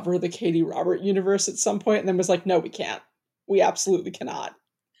could cover the Katie Robert universe at some point, and then was like, no, we can't. We absolutely cannot.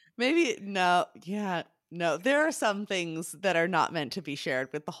 Maybe, no, yeah, no. There are some things that are not meant to be shared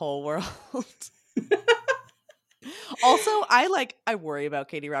with the whole world. Also, I worry about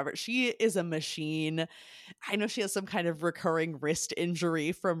Katie Robert. She is a machine. I know she has some kind of recurring wrist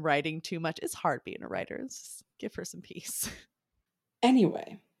injury from writing too much. It's hard being a writer. Just give her some peace.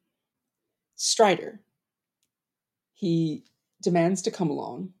 Anyway, Strider, he demands to come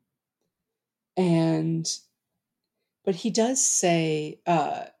along, and but he does say,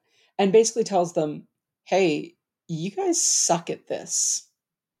 and basically tells them, hey, you guys suck at this,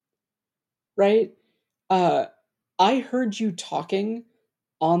 right? Uh, I heard you talking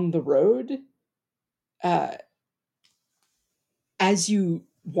on the road uh, as you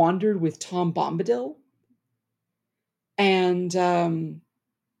wandered with Tom Bombadil, and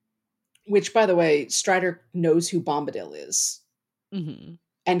which, by the way, Strider knows who Bombadil is, Mm-hmm.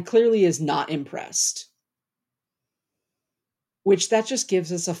 and clearly is not impressed. Which that just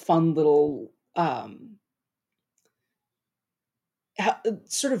gives us a fun little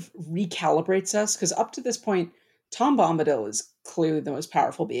sort of recalibrates us, because up to this point, Tom Bombadil is clearly the most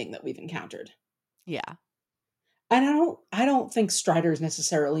powerful being that we've encountered. Yeah. And I don't think Strider is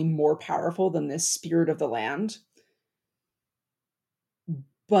necessarily more powerful than this spirit of the land.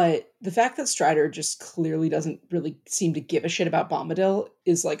 But the fact that Strider just clearly doesn't really seem to give a shit about Bombadil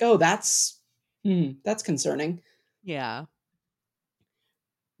is like, oh, that's concerning. Yeah.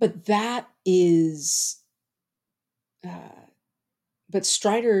 But that is, uh, but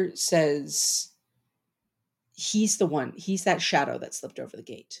Strider says he's the one, he's that shadow that slipped over the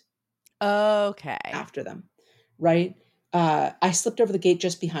gate Okay. after them, right? I slipped over the gate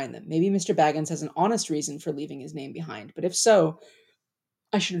just behind them. Maybe Mr. Baggins has an honest reason for leaving his name behind, but if so,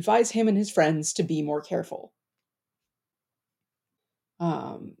 I should advise him and his friends to be more careful.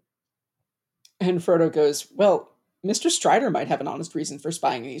 Um, and Frodo goes, well, Mr. Strider might have an honest reason for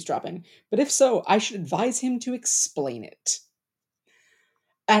spying and eavesdropping, but if so, I should advise him to explain it.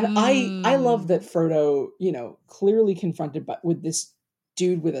 And I love that Mm. Frodo, clearly confronted with this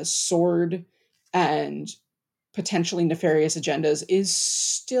dude with a sword and potentially nefarious agendas, is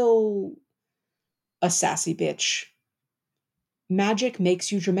still a sassy bitch. Magic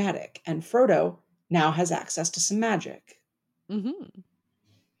makes you dramatic, and Frodo now has access to some magic. Mm-hmm.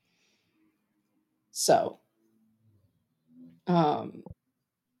 So, um,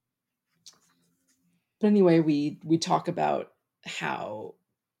 but anyway, we talk about how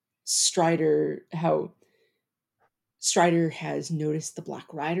Strider has noticed the Black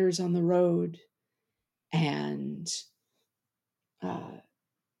Riders on the road, and uh,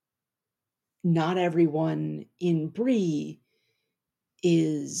 not everyone in Bree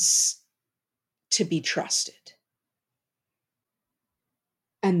is to be trusted.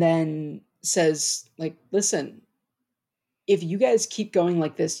 And then says, like, listen, if you guys keep going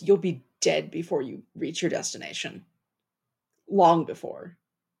like this, you'll be dead before you reach your destination. Long before.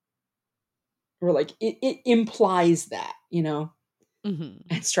 Or like it implies that. Mm-hmm.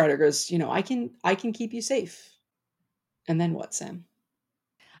 And Strider goes, I can keep you safe. And then what, Sam?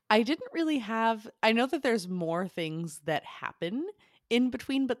 I didn't really have. I know that there's more things that happen in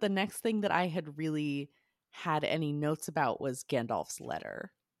between, but the next thing that I had really had any notes about was Gandalf's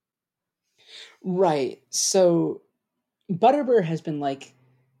letter. Right. So Butterbur has been like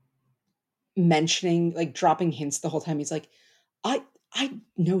mentioning, like dropping hints the whole time. He's like, I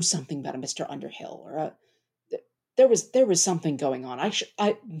know something about a Mr. Underhill, or there was something going on.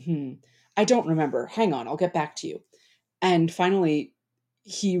 I don't remember. Hang on, I'll get back to you. And finally,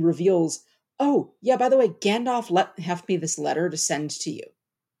 he reveals, oh, yeah, by the way, Gandalf left me this letter to send to you.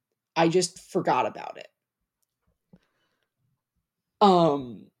 I just forgot about it.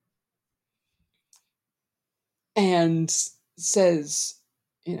 And says,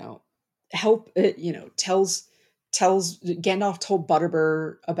 help, tells Gandalf told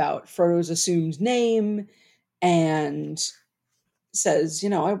Butterbur about Frodo's assumed name and says, I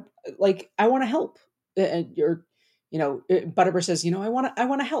want to help. And Butterbur says, I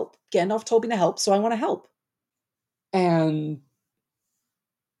want to help. Gandalf told me to help, so I want to help. And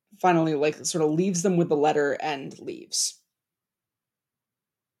finally, sort of leaves them with the letter and leaves.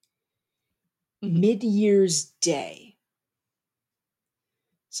 Mid-Year's Day.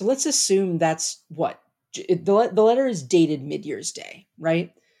 So let's assume that's what? The letter is dated Mid-Year's Day,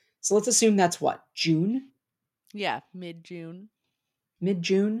 right? So let's assume that's what? June? Yeah, mid-June.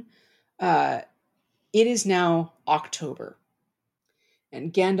 Mid-June. It is now October.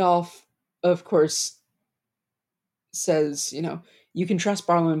 And Gandalf, of course, says, you can trust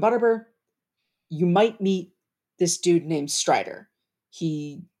Barlow and Butterbur. You might meet this dude named Strider.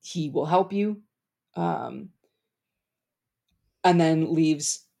 He will help you. And then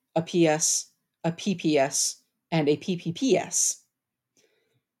leaves a PS, a PPS, and a PPPS.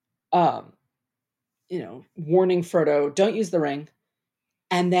 Warning Frodo, don't use the ring.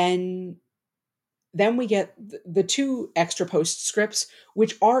 And then we get the two extra postscripts,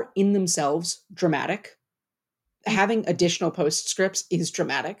 which are in themselves dramatic. Having additional postscripts is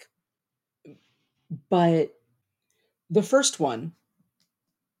dramatic. But the first one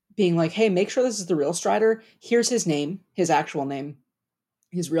being like, hey, make sure this is the real Strider. Here's his name, his actual name,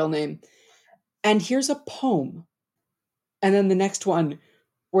 his real name. And here's a poem. And then the next one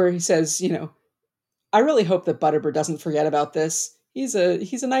where he says, I really hope that Butterbur doesn't forget about this. He's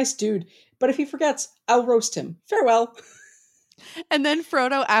a nice dude, but if he forgets, I'll roast him. Farewell. And then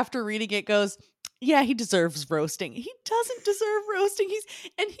Frodo, after reading it, goes, yeah, he deserves roasting. He doesn't deserve roasting.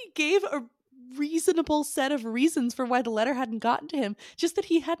 He gave a reasonable set of reasons for why the letter hadn't gotten to him, just that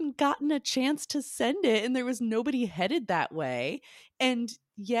he hadn't gotten a chance to send it, and there was nobody headed that way. And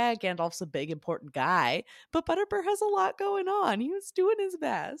yeah, Gandalf's a big, important guy, but Butterbur has a lot going on. He was doing his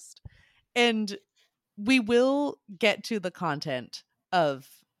best. And we will get to the content of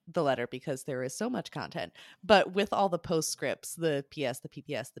the letter because there is so much content. But with all the postscripts, the PS, the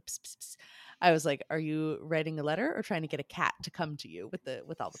PPS, the pss, I was like, are you writing a letter or trying to get a cat to come to you with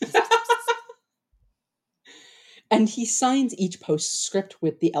all the pss? And he signs each postscript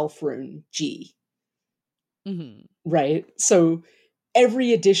with the elf rune G. Mm-hmm. Right? So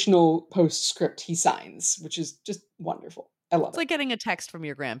every additional postscript he signs, which is just wonderful. I love it. It's like getting a text from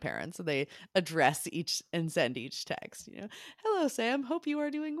your grandparents. So they address each and send each text. Hello, Sam. Hope you are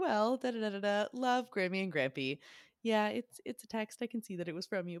doing well. Da da da da. Love, Grammy and Grampy. Yeah, it's a text. I can see that it was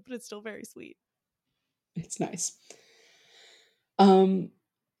from you, but it's still very sweet. It's nice. The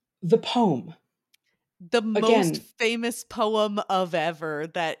poem. The most famous poem of ever,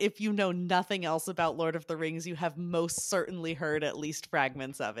 that if you know nothing else about Lord of the Rings, you have most certainly heard at least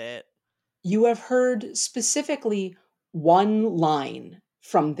fragments of it. You have heard specifically one line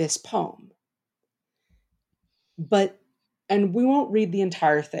from this poem. And we won't read the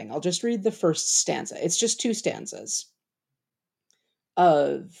entire thing. I'll just read the first stanza. It's just two stanzas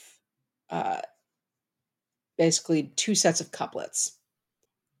of basically two sets of couplets.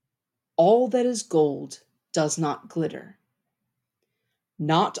 All that is gold does not glitter.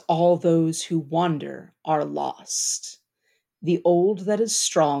 Not all those who wander are lost. The old that is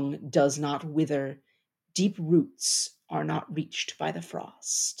strong does not wither. Deep roots are not reached by the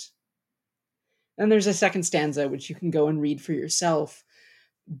frost. And there's a second stanza which you can go and read for yourself.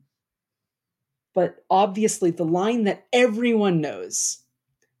 But obviously the line that everyone knows,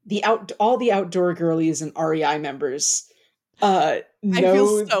 all the outdoor girlies and REI members know I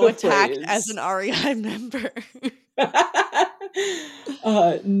feel so the attacked phrase. as an REI member.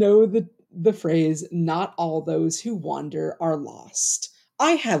 Know the phrase, not all those who wander are lost.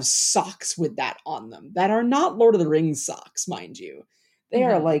 I have socks with that on them that are not Lord of the Rings socks, mind you. They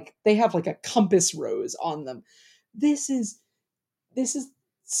are they have like a compass rose on them. This is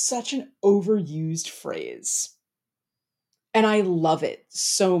such an overused phrase. And I love it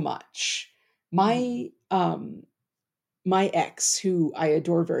so much. My my ex, who I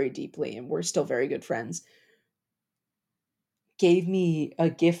adore very deeply and we're still very good friends, gave me a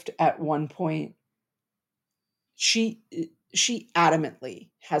gift at one point. She adamantly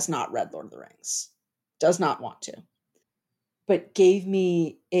has not read Lord of the Rings. Does not want to. But gave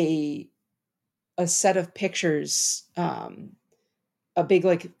me a set of pictures, a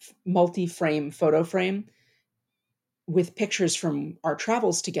big multi-frame photo frame with pictures from our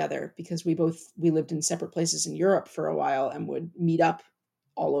travels together, because we lived in separate places in Europe for a while and would meet up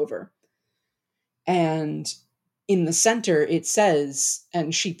all over. And in the center it says,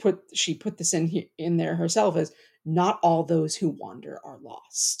 and she put this in there herself, as not all those who wander are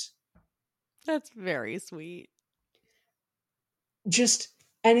lost. That's very sweet. Just,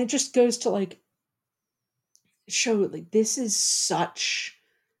 and it just goes to like show, like, this is such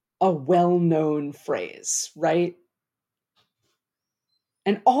a well-known phrase, right?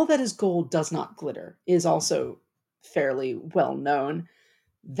 And all that is gold does not glitter is also fairly well known.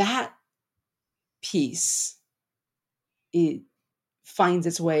 That piece, it finds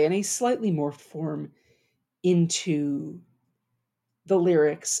its way in a slightly morphed form into the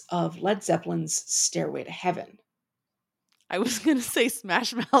lyrics of Led Zeppelin's Stairway to Heaven. I was going to say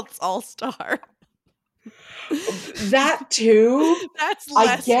Smash Mouth's All Star. That too. That's I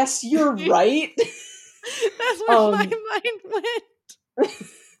less. guess you're right. That's where my mind went.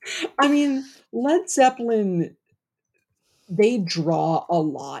 I mean, Led Zeppelin, they draw a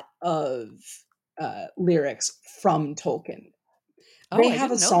lot of lyrics from Tolkien. Oh, They I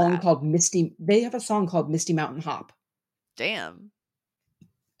have a didn't know song that. called Misty Mountain Hop. Damn.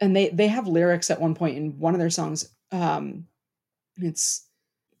 And they have lyrics at one point in one of their songs. It's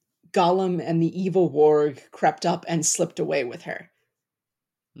Gollum and the evil warg crept up and slipped away with her.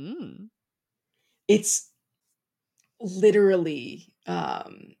 Mm. It's literally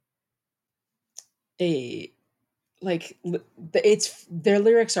it's their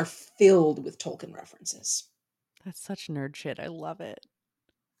lyrics are filled with Tolkien references. That's such nerd shit. I love it.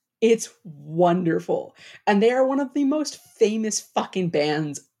 It's wonderful. And they are one of the most famous fucking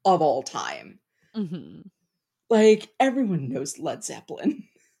bands of all time. Mm-hmm. Like, everyone knows Led Zeppelin.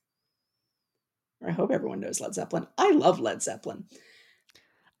 Or I hope everyone knows Led Zeppelin. I love Led Zeppelin.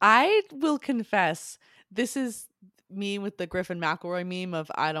 I will confess, this is me with the Griffin McElroy meme of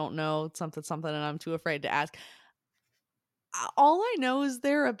I don't know something and I'm too afraid to ask. All I know is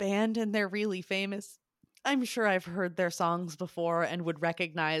they're a band and they're really famous. I'm sure I've heard their songs before and would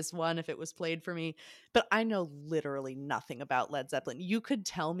recognize one if it was played for me, but I know literally nothing about Led Zeppelin. You could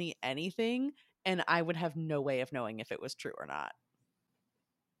tell me anything and I would have no way of knowing if it was true or not.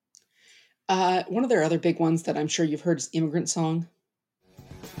 One of their other big ones that I'm sure you've heard is Immigrant Song.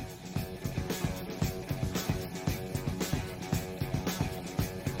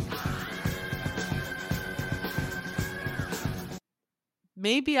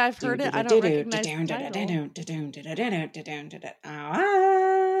 Maybe I've heard it. I don't recognize the title.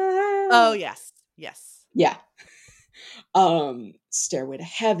 Oh, yes. Yes. Yeah. Stairway to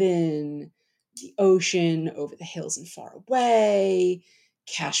Heaven, The Ocean, Over the Hills and Far Away,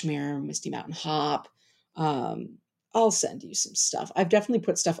 Kashmir, Misty Mountain Hop. I'll send you some stuff. I've definitely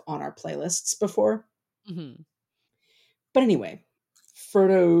put stuff on our playlists before. Mm-hmm. But anyway,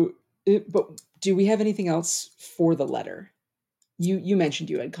 Frodo, but do we have anything else for the letter? You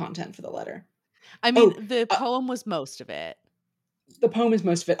mentioned you had content for the letter. I mean, the poem was most of it. The poem is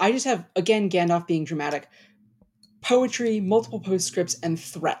most of it. I just have, again, Gandalf being dramatic. Poetry, multiple postscripts, and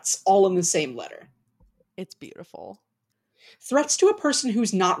threats all in the same letter. It's beautiful. Threats to a person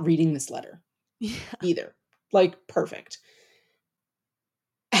who's not reading this letter. Yeah. Either. Like, perfect.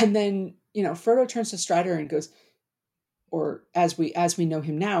 And then, Frodo turns to Strider and goes, or as we know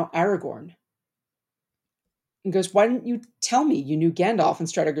him now, Aragorn. And goes, why didn't you tell me you knew Gandalf? And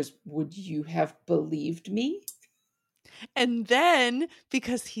Strider goes, would you have believed me? And then,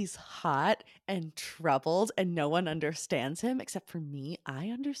 because he's hot and troubled and no one understands him except for me, I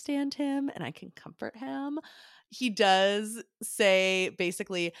understand him and I can comfort him. He does say,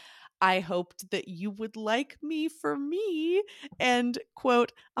 basically, I hoped that you would like me for me. And,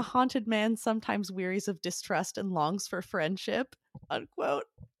 quote, a haunted man sometimes wearies of distrust and longs for friendship, unquote.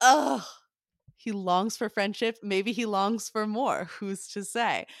 Ugh. He longs for friendship. Maybe he longs for more. Who's to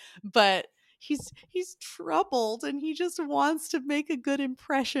say? But he's troubled and he just wants to make a good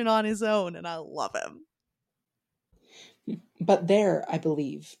impression on his own, and I love him. But there, I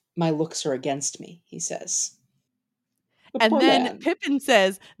believe, my looks are against me, he says. And then Pippin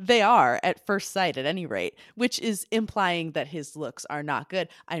says they are at first sight at any rate, which is implying that his looks are not good.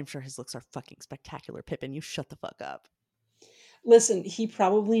 I'm sure his looks are fucking spectacular, Pippin. You shut the fuck up. Listen, he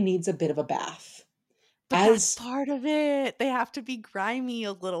probably needs a bit of a bath. But that's part of it. They have to be grimy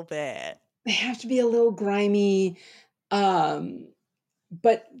a little bit. They have to be a little grimy.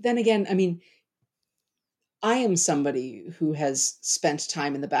 But then again, I mean, I am somebody who has spent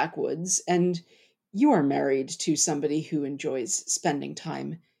time in the backwoods, and you are married to somebody who enjoys spending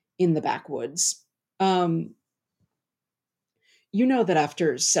time in the backwoods. You know that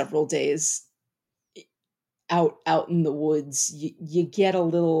after several days out in the woods, you get a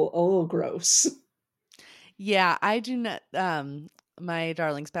little gross. Yeah, I do not. My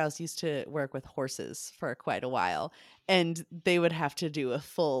darling spouse used to work with horses for quite a while, and they would have to do a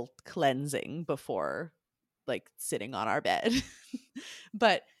full cleansing before, like, sitting on our bed.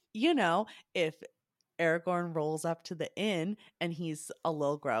 But, you know, if Aragorn rolls up to the inn and he's a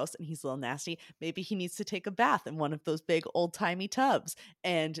little gross and he's a little nasty, maybe he needs to take a bath in one of those big old-timey tubs,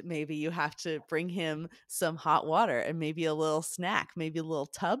 and maybe you have to bring him some hot water and maybe a little snack, maybe a little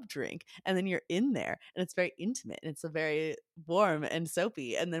tub drink, and then you're in there and it's very intimate and it's a very warm and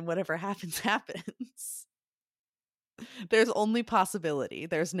soapy, and then whatever happens happens. There's only possibility.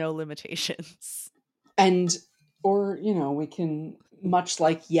 There's no limitations. And or we can, much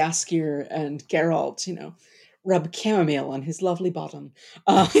like Yaskir and Geralt, rub chamomile on his lovely bottom.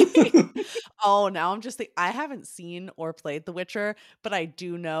 Oh, now I'm just I haven't seen or played The Witcher, but I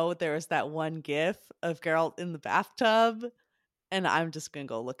do know there's that one gif of Geralt in the bathtub, and I'm just gonna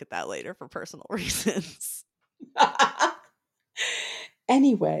go look at that later for personal reasons.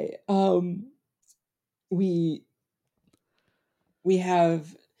 Anyway, we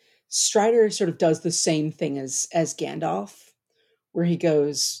have Strider sort of does the same thing as Gandalf, where he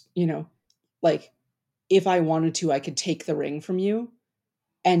goes, like, if I wanted to, I could take the ring from you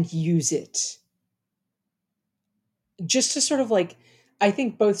and use it. Just to sort of like, I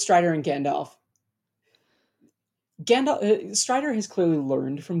think both Strider and Strider has clearly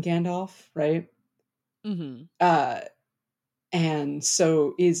learned from Gandalf, right? Mm-hmm. And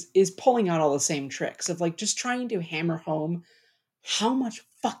so is pulling out all the same tricks of like just trying to hammer home how much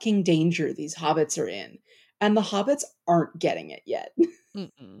fucking danger these hobbits are in. And the hobbits aren't getting it yet.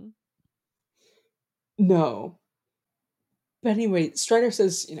 Mm-mm. No. But anyway, Strider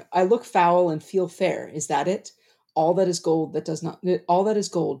says, I look foul and feel fair. Is that it? All that is gold does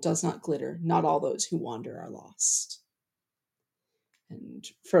not glitter. Not all those who wander are lost. And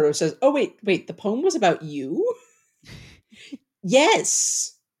Frodo says, oh, wait, the poem was about you?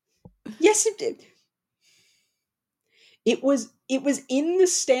 Yes. Yes, it did. It was in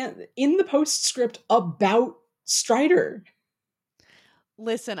the postscript about Strider.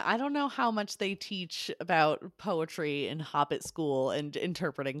 Listen, I don't know how much they teach about poetry in Hobbit school and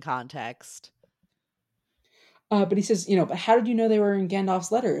interpreting context. But he says, but how did you know they were in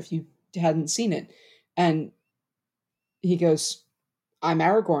Gandalf's letter if you hadn't seen it? And he goes, I'm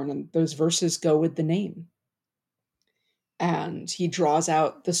Aragorn, and those verses go with the name. And he draws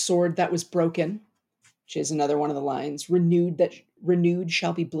out the sword that was broken, which is another one of the lines. Renewed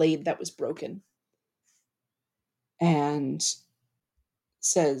shall be blade that was broken. And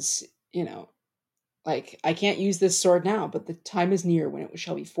says, like, I can't use this sword now, but the time is near when it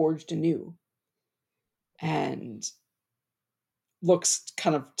shall be forged anew. And looks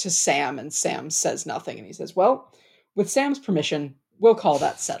kind of to Sam, and Sam says nothing. And he says, well, with Sam's permission, we'll call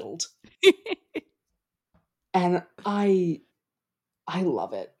that settled. And I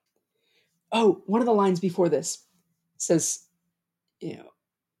love it. Oh, one of the lines before this says,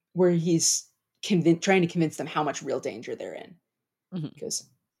 where he's trying to convince them how much real danger they're in. Mm-hmm. Because,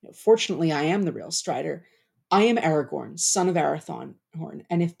 fortunately, I am the real Strider. I am Aragorn, son of Arathorn,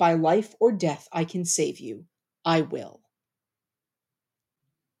 and if by life or death I can save you, I will.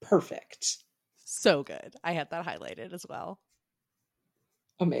 Perfect. So good. I had that highlighted as well.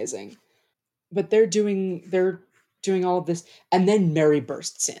 Amazing. But they're doing all of this, and then Merry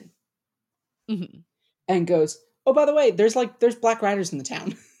bursts in. Mm-hmm. And goes, oh, by the way, there's Black Riders in the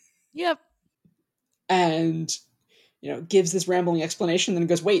town. Yep. And gives this rambling explanation, then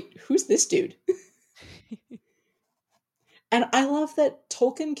goes, wait, who's this dude? And I love that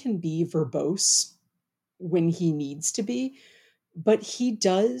Tolkien can be verbose when he needs to be, but he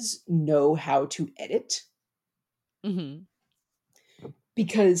does know how to edit. Mm-hmm.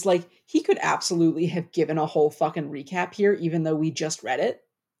 Because, like, he could absolutely have given a whole fucking recap here, even though we just read it.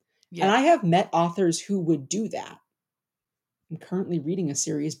 Yeah. And I have met authors who would do that. I'm currently reading a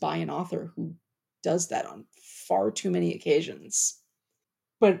series by an author who does that on far too many occasions.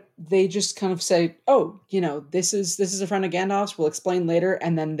 But they just kind of say, oh, this is a friend of Gandalf's, we'll explain later.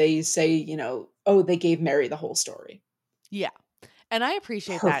 And then they say, oh, they gave Merry the whole story. Yeah. And I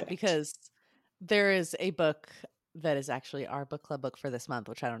appreciate that, because there is a book that is actually our book club book for this month,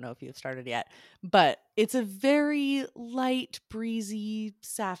 which I don't know if you've started yet, but it's a very light, breezy,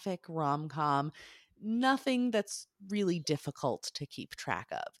 sapphic rom-com. Nothing that's really difficult to keep track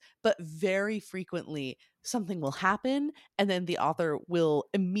of, but very frequently something will happen and then the author will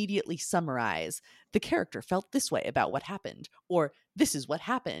immediately summarize, the character felt this way about what happened, or this is what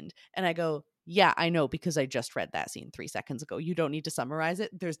happened. And I go, yeah, I know, because I just read that scene 3 seconds ago. You don't need to summarize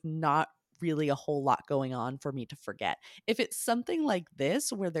it. There's not really a whole lot going on for me to forget. If it's something like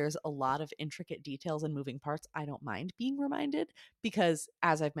this where there's a lot of intricate details and moving parts, I don't mind being reminded because,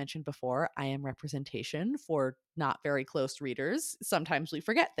 as I've mentioned before, I am representation for not very close readers. Sometimes we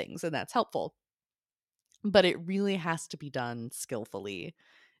forget things, and that's helpful. But it really has to be done skillfully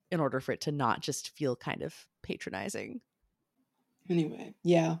in order for it to not just feel kind of patronizing. Anyway,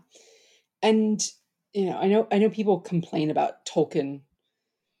 yeah. And I know people complain about Tolkien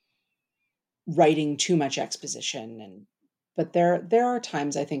writing too much exposition, but there are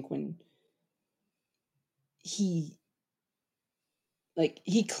times I think when he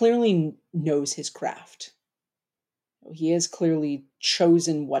he clearly knows his craft. He has clearly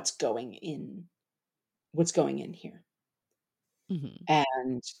chosen what's going in here. Mm-hmm.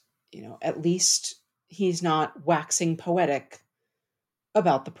 And at least he's not waxing poetic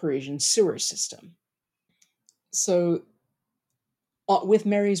about the Parisian sewer system. So with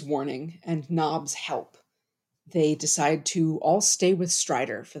Mary's warning and Nobb's help, they decide to all stay with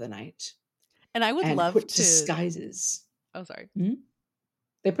Strider for the night And I would and love put to. disguises. Oh, sorry. Hmm?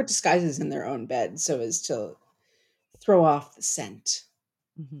 They put disguises in their own bed so as to throw off the scent.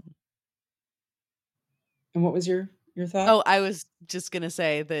 Mm-hmm. And what was your thought? Oh, I was just going to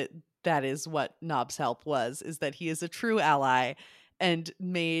say that is what Nobb's help was, is that he is a true ally and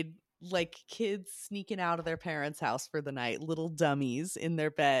made like kids sneaking out of their parents' house for the night, little dummies in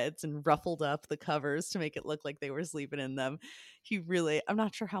their beds, and ruffled up the covers to make it look like they were sleeping in them. He really, I'm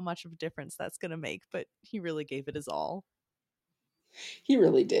not sure how much of a difference that's going to make, but he really gave it his all. He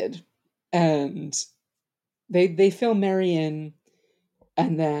really did. And they fill Mary in,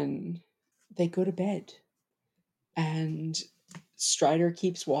 and then they go to bed. And Strider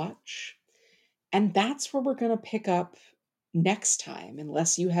keeps watch. And that's where we're going to pick up next time,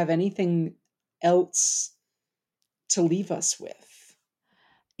 unless you have anything else to leave us with.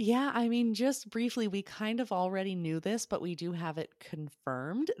 Yeah, I mean, just briefly, we kind of already knew this, but we do have it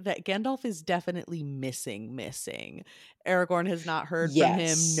confirmed that Gandalf is definitely missing. Aragorn has not heard from him.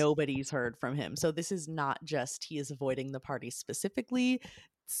 Yes. Nobody's heard from him. So this is not just he is avoiding the party specifically.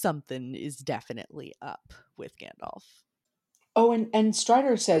 Something is definitely up with Gandalf. Oh, and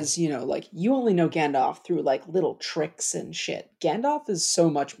Strider says, you only know Gandalf through like little tricks and shit. Gandalf is so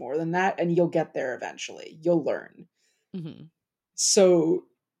much more than that, and you'll get there eventually. You'll learn. Mm-hmm. So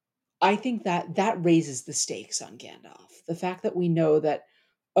I think that raises the stakes on Gandalf. The fact that we know that,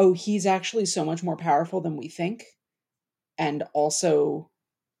 oh, he's actually so much more powerful than we think, and also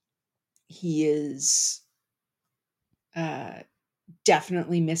he is uh,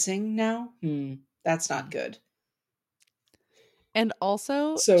 definitely missing now. That's not good. And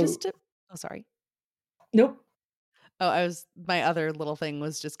also, So, oh, sorry. nope. Oh, my other little thing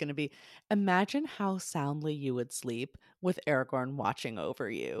was just going to be imagine how soundly you would sleep with Aragorn watching over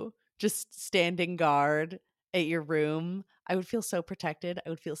you, just standing guard at your room. I would feel so protected. I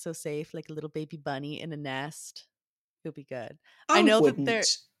would feel so safe, like a little baby bunny in a nest. It would be good. I I know that wouldn't.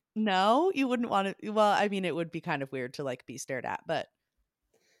 no, you wouldn't want to. Well, I mean, it would be kind of weird to like be stared at, but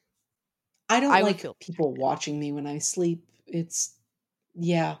I don't I would feel like people protected. watching me when I sleep.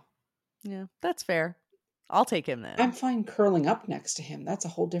 Yeah. Yeah, that's fair. I'll take him I'm then. fine curling up next to him. That's a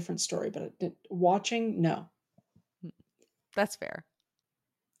whole different story. But watching, no. Mm, that's fair.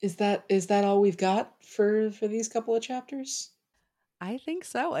 Is that all we've got for these couple of chapters? I think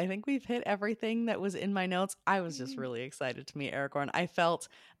so. I think we've hit everything that was in my notes. I was just really excited to meet Aragorn. I felt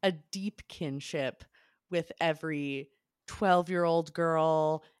a deep kinship with every 12-year-old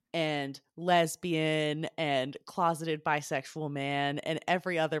girl and lesbian and closeted bisexual man and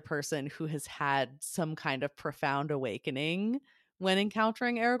every other person who has had some kind of profound awakening when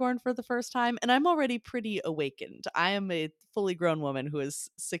encountering Aragorn for the first time. And I'm already pretty awakened. I am a fully grown woman who is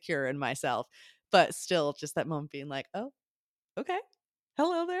secure in myself, but still just that moment being like, oh, okay,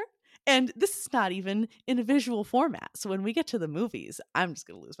 hello there. And this is not even in a visual format. So when we get to the movies, I'm just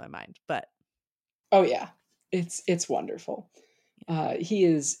going to lose my mind. But Oh yeah, it's wonderful.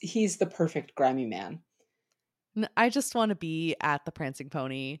 He's the perfect grimy man. I just want to be at the Prancing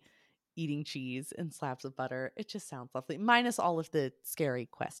Pony eating cheese and slabs of butter. It just sounds lovely, minus all of the scary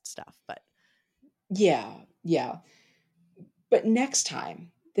quest stuff. But Yeah, yeah. But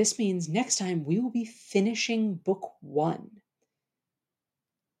this means next time we will be finishing book one.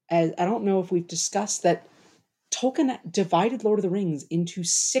 As I don't know if we've discussed that Tolkien divided Lord of the Rings into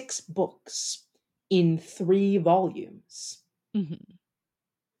 6 books in 3 volumes, mhm.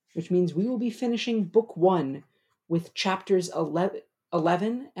 which means we will be finishing book one with chapters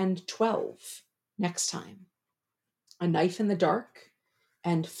 11 and 12 next time. A Knife in the Dark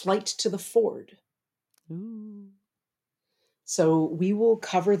and Flight to the Ford. Ooh. So we will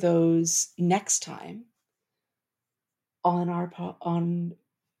cover those next time on our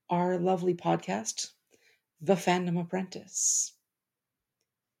lovely podcast, The Fandom Apprentice.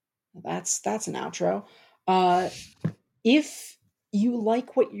 That's an outro. If you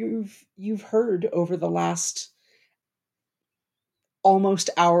like what you've heard over the last almost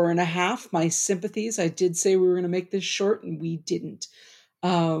hour and a half, my sympathies. I did say we were going to make this short, and we didn't.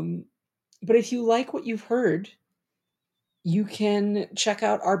 But if you like what you've heard, you can check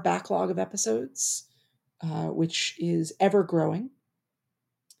out our backlog of episodes, which is ever growing.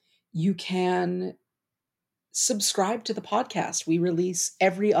 You can subscribe to the podcast. We release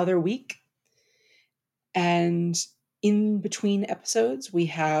every other week. And in between episodes, we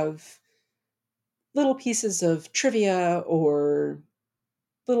have little pieces of trivia or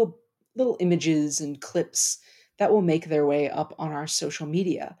little images and clips that will make their way up on our social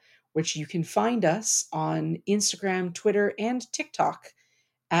media, which you can find us on Instagram, Twitter, and TikTok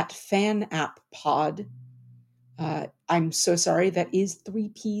at FanAppPod. I'm so sorry, that is 3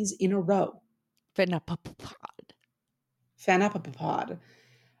 P's in a row. FanAppPod. FanAppPod.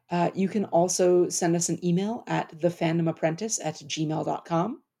 You can also send us an email at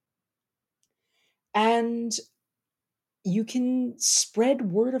thefandomapprentice@gmail.com. And you can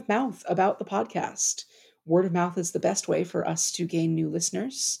spread word of mouth about the podcast. Word of mouth is the best way for us to gain new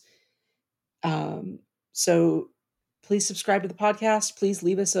listeners. So please subscribe to the podcast. Please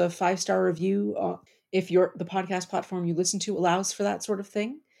leave us a 5-star review if the podcast platform you listen to allows for that sort of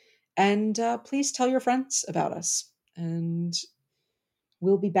thing. And please tell your friends about us. And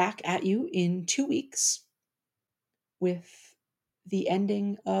we'll be back at you in 2 weeks with the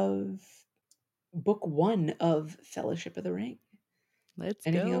ending of Book 1 of Fellowship of the Ring.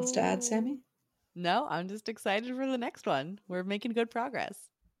 Anything else to add, Sammy? No, I'm just excited for the next one. We're making good progress.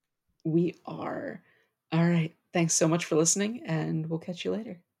 We are. All right. Thanks so much for listening, and we'll catch you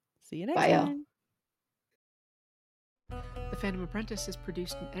later. See you next Bye, y'all. time. The Phantom Apprentice is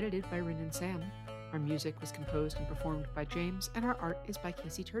produced and edited by Rin and Sam. Our music was composed and performed by James, and our art is by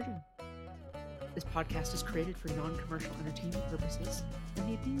Casey Turgeon. This podcast is created for non-commercial entertainment purposes, and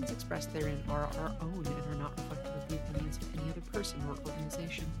the opinions expressed therein are our own and are not reflective of the opinions of any other person or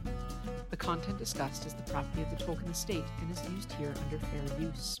organization. The content discussed is the property of the Tolkien estate and is used here under fair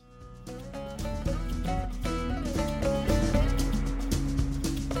use.